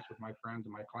blast with my friends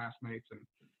and my classmates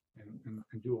and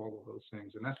do all of those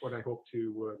things? And that's what I hope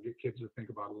to get kids to think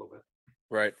about a little bit.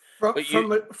 Right.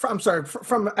 I'm sorry.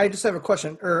 I just have a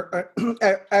question, or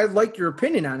I'd like your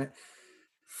opinion on it.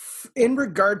 In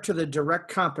regard to the direct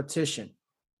competition,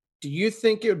 do you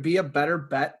think it would be a better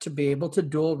bet to be able to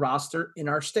dual roster in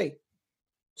our state,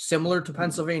 similar to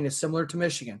Pennsylvania, similar to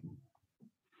Michigan?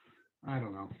 I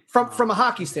don't know. From a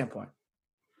hockey standpoint,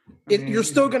 you're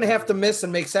still going to have to miss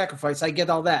and make sacrifice. I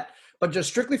get all that, but just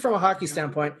strictly from a hockey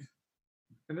standpoint.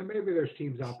 And then maybe there's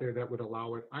teams out there that would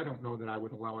allow it. I don't know that I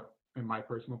would allow it in my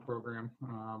personal program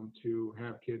to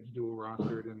have kids dual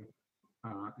rostered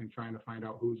and trying to find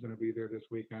out who's going to be there this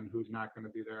weekend, who's not going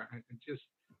to be there. And just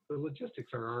the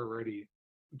logistics are already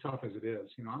tough as it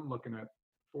is. I'm looking at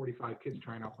 45 kids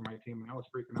trying out for my team, and I was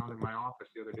freaking out in my office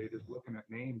the other day just looking at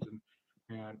names, and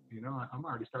I'm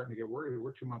already starting to get worried.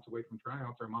 We're 2 months away from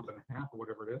tryouts, or a month and a half, or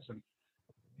whatever it is, and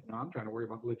I'm trying to worry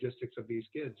about the logistics of these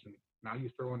kids. And now you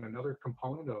throw in another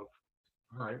component of,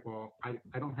 all right, well,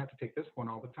 I don't have to take this one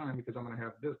all the time because I'm going to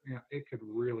have this. It could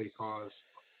really cause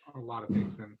a lot of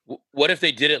things. And what if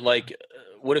they did it like?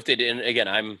 What if they did? And again,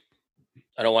 I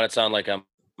don't want to sound like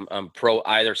I'm pro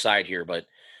either side here, but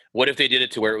what if they did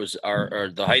it to where it was our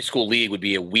the high school league would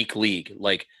be a week league?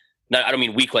 Like, I don't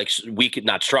mean week like week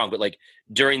not strong, but like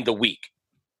during the week.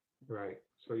 Right.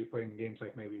 So you play in games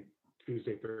like maybe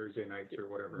Tuesday, Thursday nights or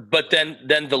whatever. But then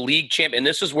the league champ, and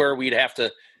this is where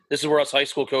this is where us high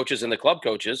school coaches and the club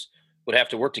coaches would have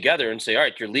to work together and say, all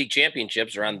right, your league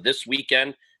championships are on this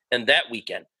weekend and that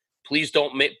weekend. Please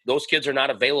don't make those kids are not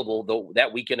available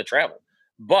that weekend to travel.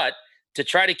 But to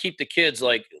try to keep the kids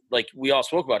like we all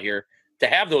spoke about here, to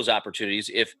have those opportunities,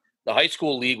 if the high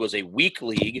school league was a week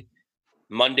league,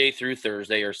 Monday through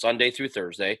Thursday or Sunday through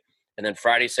Thursday, and then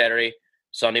Friday, Saturday,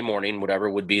 Sunday morning, whatever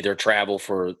would be their travel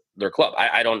for their club.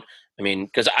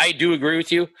 Because I do agree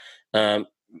with you.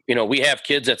 We have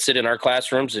kids that sit in our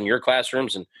classrooms and your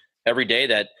classrooms and every day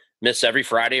that miss every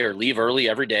Friday or leave early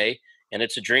every day. And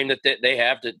it's a dream that they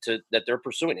have that they're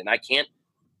pursuing.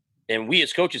 And we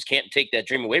as coaches can't take that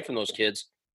dream away from those kids.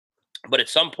 But at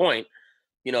some point,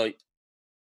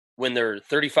 when they're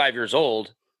 35 years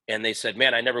old and they said,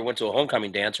 man, I never went to a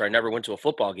homecoming dance, or I never went to a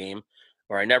football game,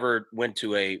 or I never went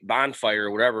to a bonfire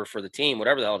or whatever for the team,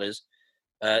 whatever the hell it is.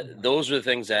 Those are the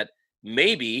things that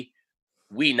maybe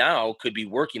we now could be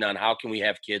working on. How can we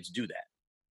have kids do that?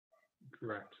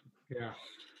 Correct. Yeah.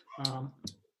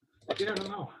 I don't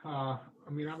know.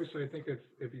 Obviously, I think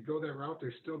if you go that route,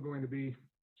 there's still going to be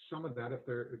some of that if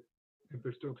they're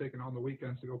still taking on the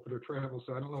weekends to go for their travel.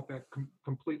 So I don't know if that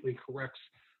completely corrects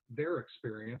their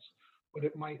experience, but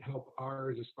it might help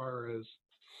ours as far as,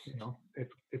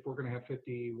 if we're going to have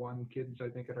 51 kids, I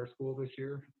think, at our school this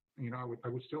year, I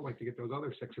would still like to get those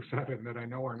other 6 or 7 that I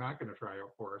know are not going to try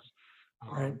out for us.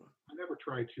 Right. I never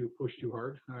try to push too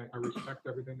hard. I respect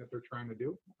everything that they're trying to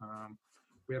do.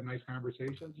 We have nice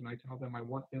conversations, and I tell them I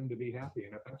want them to be happy.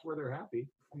 And if that's where they're happy,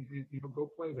 go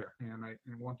play there. And I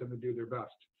want them to do their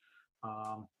best.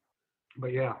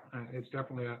 But yeah, it's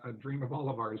definitely a dream of all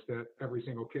of ours that every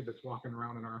single kid that's walking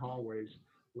around in our hallways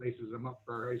laces them up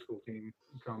for our high school team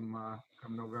come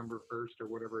November 1st or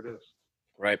whatever it is.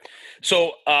 Right.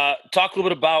 So talk a little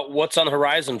bit about what's on the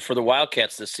horizon for the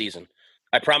Wildcats this season.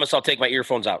 I promise I'll take my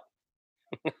earphones out.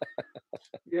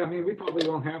 Yeah, we probably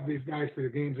won't have these guys for the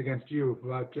games against you,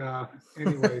 but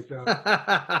anyways.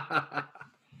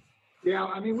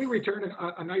 Yeah, we returned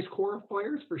a nice core of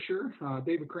players for sure.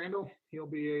 David Crandall, he'll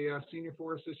be a senior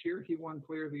for us this year. He won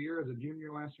Player of the Year as a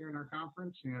junior last year in our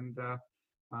conference, and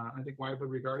I think widely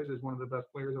regarded as one of the best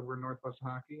players over in Northwest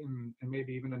hockey and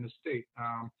maybe even in the state.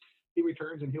 He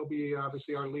returns, and he'll be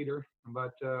obviously our leader.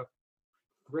 But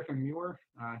Griffin Muir,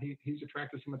 he's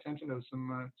attracted some attention to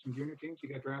some junior teams. He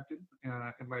got drafted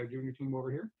by a junior team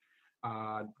over here.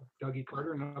 Dougie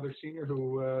Carter, another senior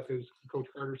who is Coach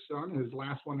Carter's son, his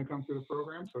last one to come through the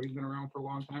program. So he's been around for a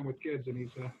long time with kids, and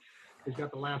he's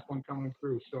got the last one coming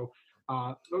through. So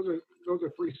those are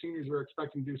 3 seniors we're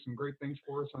expecting to do some great things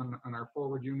for us on our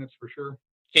forward units for sure.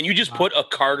 Can you just put a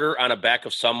Carter on the back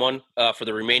of someone for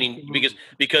the remaining,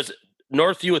 because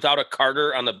Northview without a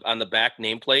Carter on the back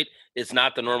nameplate is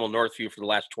not the normal Northview for the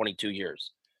last 22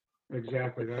 years.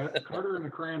 Exactly. Carter and the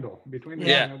Crandall. Between the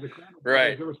Crandall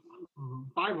right. There was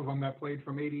 5 of them that played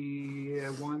from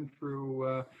 81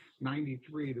 through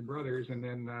 93, the brothers, and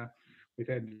then we've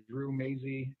had Drew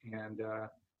Maisie and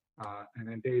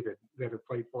then David that have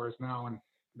played for us now, and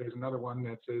there's another one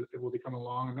it will be coming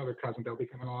along, another cousin that'll be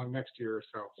coming along next year or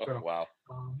so. Oh, wow.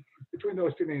 Between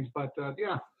those 2 names, but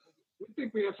yeah, we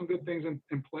think we have some good things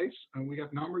in place, and we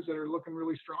got numbers that are looking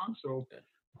really strong. So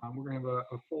we're going to have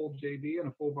a full JV and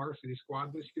a full varsity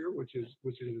squad this year, which is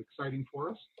exciting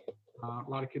for us. A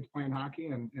lot of kids playing hockey,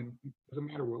 and it doesn't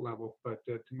matter what level, but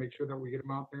to make sure that we get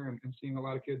them out there and seeing a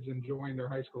lot of kids enjoying their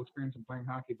high school experience and playing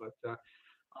hockey. But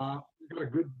we've got a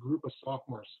good group of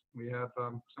sophomores. We have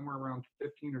somewhere around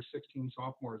 15 or 16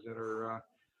 sophomores that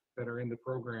are in the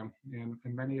program, and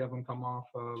many of them come off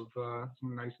of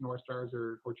some nice North Stars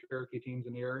or Cherokee teams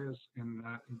in the areas and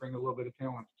bring a little bit of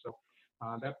talent. So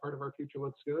that part of our future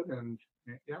looks good, and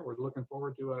yeah, we're looking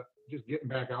forward to just getting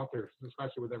back out there,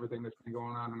 especially with everything that's been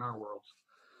going on in our worlds.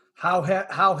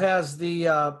 How has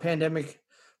the pandemic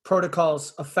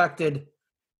protocols affected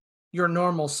your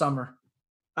normal summer?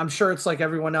 I'm sure it's like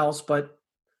everyone else, but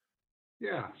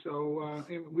yeah. So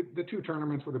the 2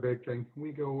 tournaments were the big thing.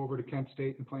 We go over to Kent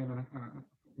State and play in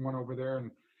one over there,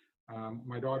 and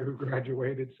my daughter who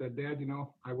graduated said, "Dad,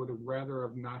 I would have rather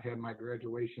have not had my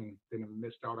graduation than have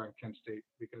missed out on Kent State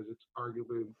because it's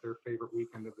arguably their favorite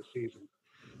weekend of the season."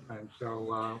 And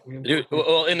so in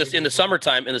the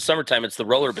summertime, it's the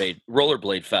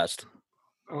rollerblade fest.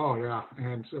 Oh yeah,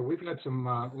 and so we've had some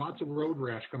lots of road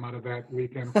rash come out of that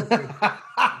weekend.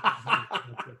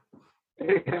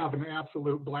 They have an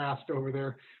absolute blast over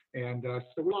there, and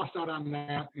so we lost out on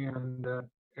that. And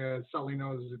as Sully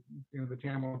knows, the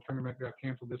TAMO tournament got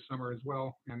canceled this summer as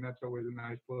well, and that's always a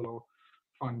nice little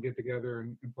fun get together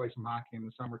and play some hockey in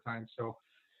the summertime. So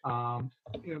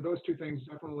those 2 things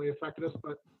definitely affected us.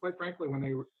 But quite frankly, when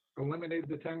they eliminated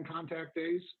the 10 contact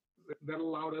days, that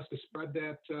allowed us to spread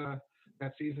that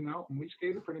season out, and we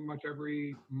skated pretty much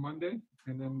every Monday,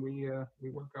 and then we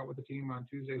work out with the team on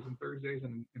Tuesdays and Thursdays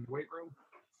in the weight room,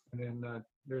 and then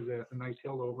there's a nice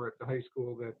hill over at the high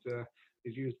school that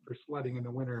is used for sledding in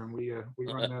the winter, and we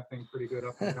run that thing pretty good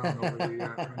up and down over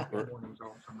the mornings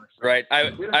all summer. So, right.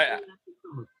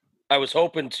 I was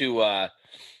hoping to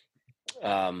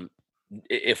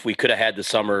if we could have had the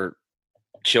summer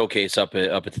showcase up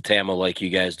at the TAMO like you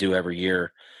guys do every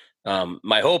year.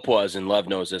 My hope was, and Love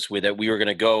knows this, that we were going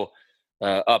to go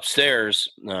upstairs.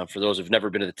 For those who've never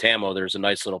been to the TAMO, there's a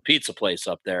nice little pizza place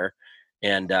up there,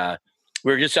 and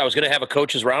I was going to have a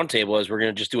coaches roundtable as we're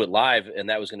going to just do it live, and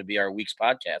that was going to be our week's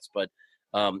podcast. But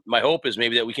my hope is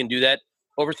maybe that we can do that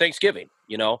over Thanksgiving,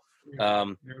 when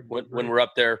we're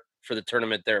up there for the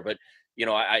tournament there. But,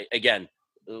 I again,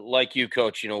 like you,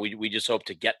 Coach, we just hope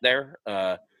to get there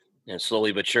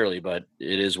slowly but surely, but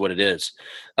it is what it is.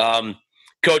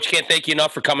 Coach, can't thank you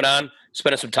enough for coming on,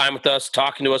 spending some time with us,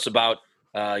 talking to us about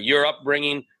your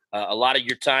upbringing, a lot of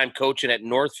your time coaching at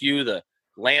Northview, the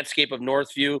landscape of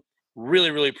Northview.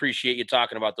 Really, really appreciate you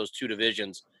talking about those two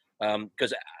divisions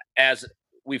because as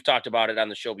we've talked about it on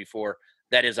the show before,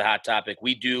 that is a hot topic.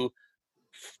 We do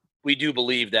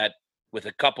believe that with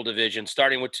a couple divisions,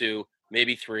 starting with 2,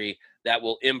 maybe 3, that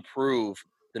will improve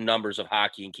the numbers of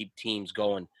hockey and keep teams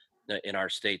going in our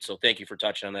state. So thank you for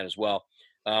touching on that as well.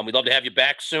 We'd love to have you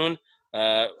back soon.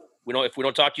 If we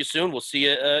don't talk to you soon, we'll see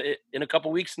you in a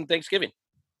couple weeks in Thanksgiving.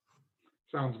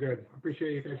 Sounds good.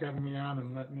 Appreciate you guys having me on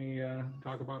and letting me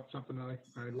talk about something that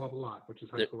I love a lot, which is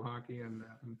high school hockey and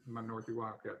my Northview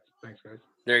Wildcats. Thanks, guys.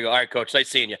 There you go. All right, Coach. Nice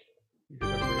seeing you.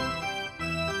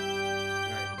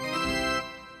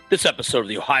 This episode of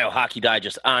the Ohio Hockey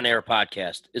Digest On Air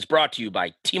podcast is brought to you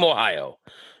by Team Ohio.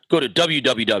 Go to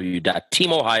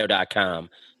www.teamohio.com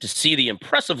to see the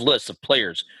impressive list of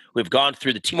players who have gone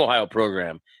through the Team Ohio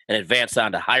program and advanced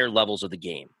on to higher levels of the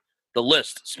game. The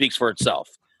list speaks for itself.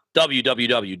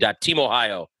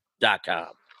 www.teamohio.com.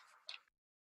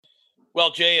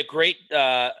 Well, Jay, a great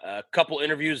couple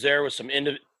interviews there with some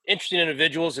interesting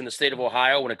individuals in the state of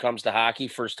Ohio when it comes to hockey.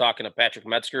 First talking to Patrick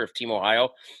Metzger of Team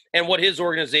Ohio and what his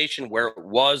organization, where it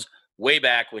was way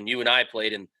back when you and I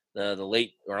played in the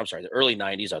early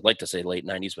 90s. I'd like to say late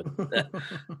 90s, but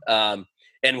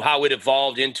and how it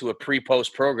evolved into a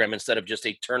pre-post program instead of just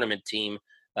a tournament team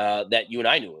that you and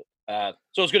I knew. So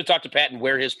it's good to talk to Pat and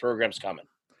where his program's coming.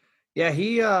 Yeah,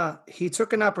 he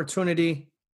took an opportunity,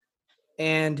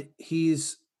 and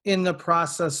he's in the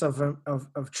process of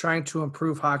trying to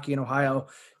improve hockey in Ohio,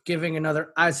 giving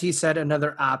another, as he said,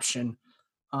 another option.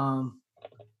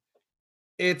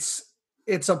 It's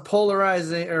a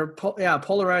polarizing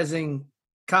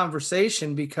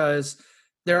conversation because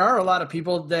there are a lot of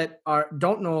people that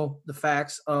don't know the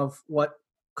facts of what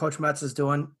Coach Metz is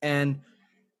doing, and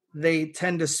they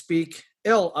tend to speak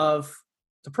ill of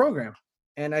the program.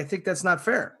 And I think that's not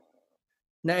fair.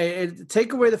 Now,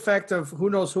 take away the fact of who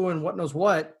knows who and what knows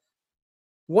what.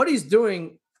 What he's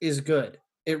doing is good.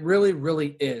 It really,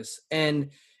 really is. And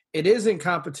it is in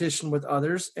competition with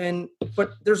others.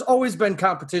 But there's always been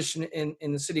competition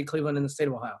in the city of Cleveland and the state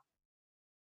of Ohio.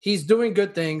 He's doing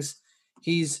good things.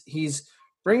 He's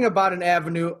bringing about an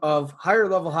avenue of higher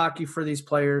level hockey for these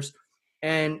players.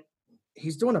 And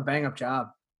he's doing a bang up job.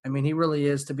 I mean, he really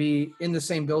is, to be in the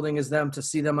same building as them, to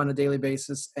see them on a daily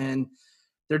basis. And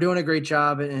they're doing a great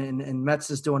job, and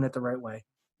Metz is doing it the right way.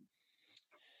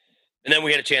 And then we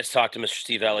had a chance to talk to Mr.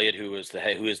 Steve Elliott, who is the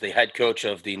head coach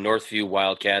of the Northview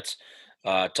Wildcats.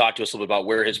 Talk to us a little bit about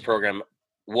where his program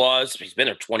was. He's been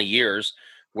there 20 years,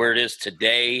 where it is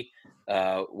today,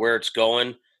 where it's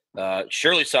going.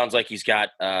 Surely sounds like he's got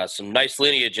some nice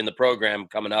lineage in the program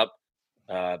coming up.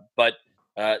 But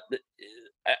I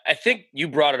think you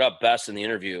brought it up best in the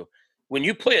interview. When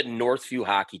you play a Northview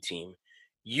hockey team,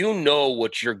 you know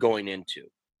what you're going into.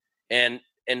 And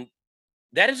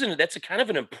that's a kind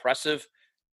of an impressive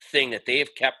thing that they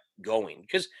have kept going.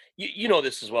 Because you know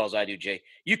this as well as I do, Jay.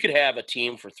 You could have a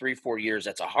team for 3-4 years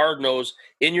that's a hard-nosed,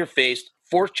 in-your-face,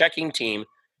 force-checking team.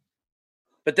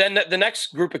 But then the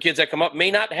next group of kids that come up may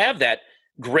not have that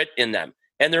grit in them.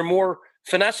 And they're more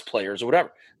finesse players or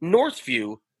whatever.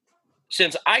 Northview,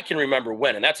 since I can remember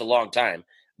when, and that's a long time,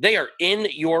 they are in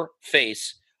your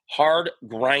face, hard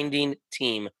grinding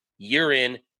team year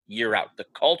in, year out. The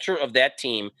culture of that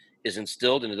team is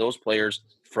instilled into those players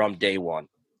from day one.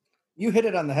 You hit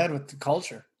it on the head with the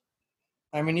culture.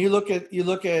 I mean, you look at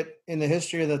in the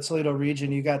history of the Toledo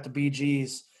region, you got the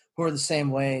BGs who are the same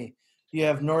way. You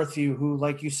have Northview, who,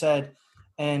 like you said,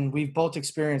 and we've both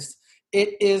experienced,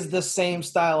 it is the same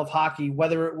style of hockey,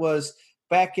 whether it was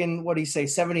back in,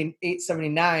 78,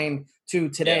 79 to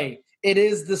today. Yeah. It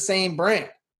is the same brand.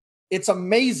 It's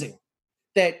amazing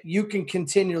that you can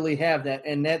continually have that.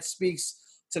 And that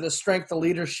speaks to the strength of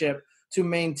leadership to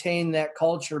maintain that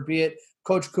culture, be it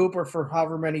Coach Cooper for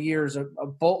however many years, a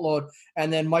boatload,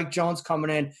 and then Mike Jones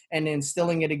coming in and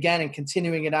instilling it again and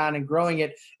continuing it on and growing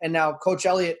it. And now Coach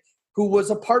Elliott, who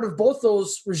was a part of both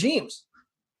those regimes.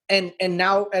 And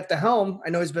now at the helm, I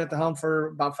know he's been at the helm for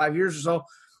about 5 years or so,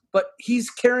 but he's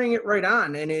carrying it right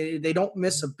on, and they don't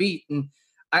miss a beat. And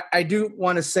I do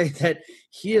want to say that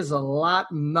he is a lot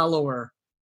mellower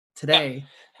today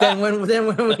than when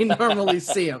we normally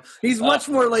see him. He's much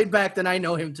more laid back than I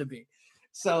know him to be.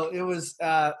 So it was,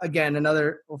 again,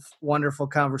 another wonderful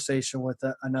conversation with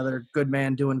another good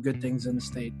man doing good things in the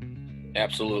state.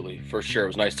 Absolutely, for sure. It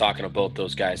was nice talking to both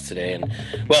those guys today. And,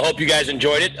 well, hope you guys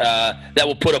enjoyed it. That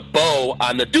will put a bow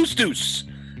on the Deuce,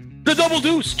 the Double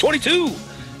Deuce 22,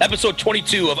 episode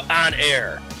 22 of On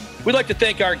Air. We'd like to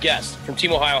thank our guests from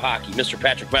Team Ohio Hockey, Mr.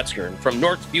 Patrick Metzger, and from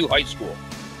Northview High School,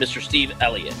 Mr. Steve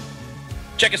Elliott.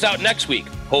 Check us out next week.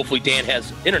 Hopefully Dan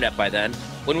has internet by then,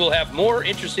 when we'll have more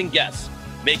interesting guests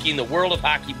making the world of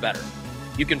hockey better.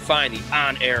 You can find the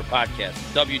On Air podcast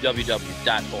at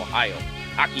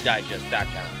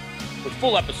www.ohiohockeydigest.com with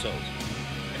full episodes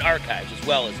and archives, as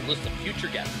well as a list of future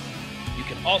guests. You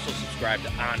can also subscribe to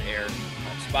On Air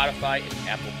on Spotify and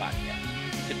Apple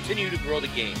Podcasts. Continue to grow the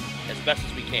game as best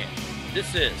as we can.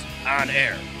 This is On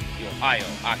Air, the Ohio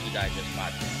Hockey Digest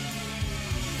podcast.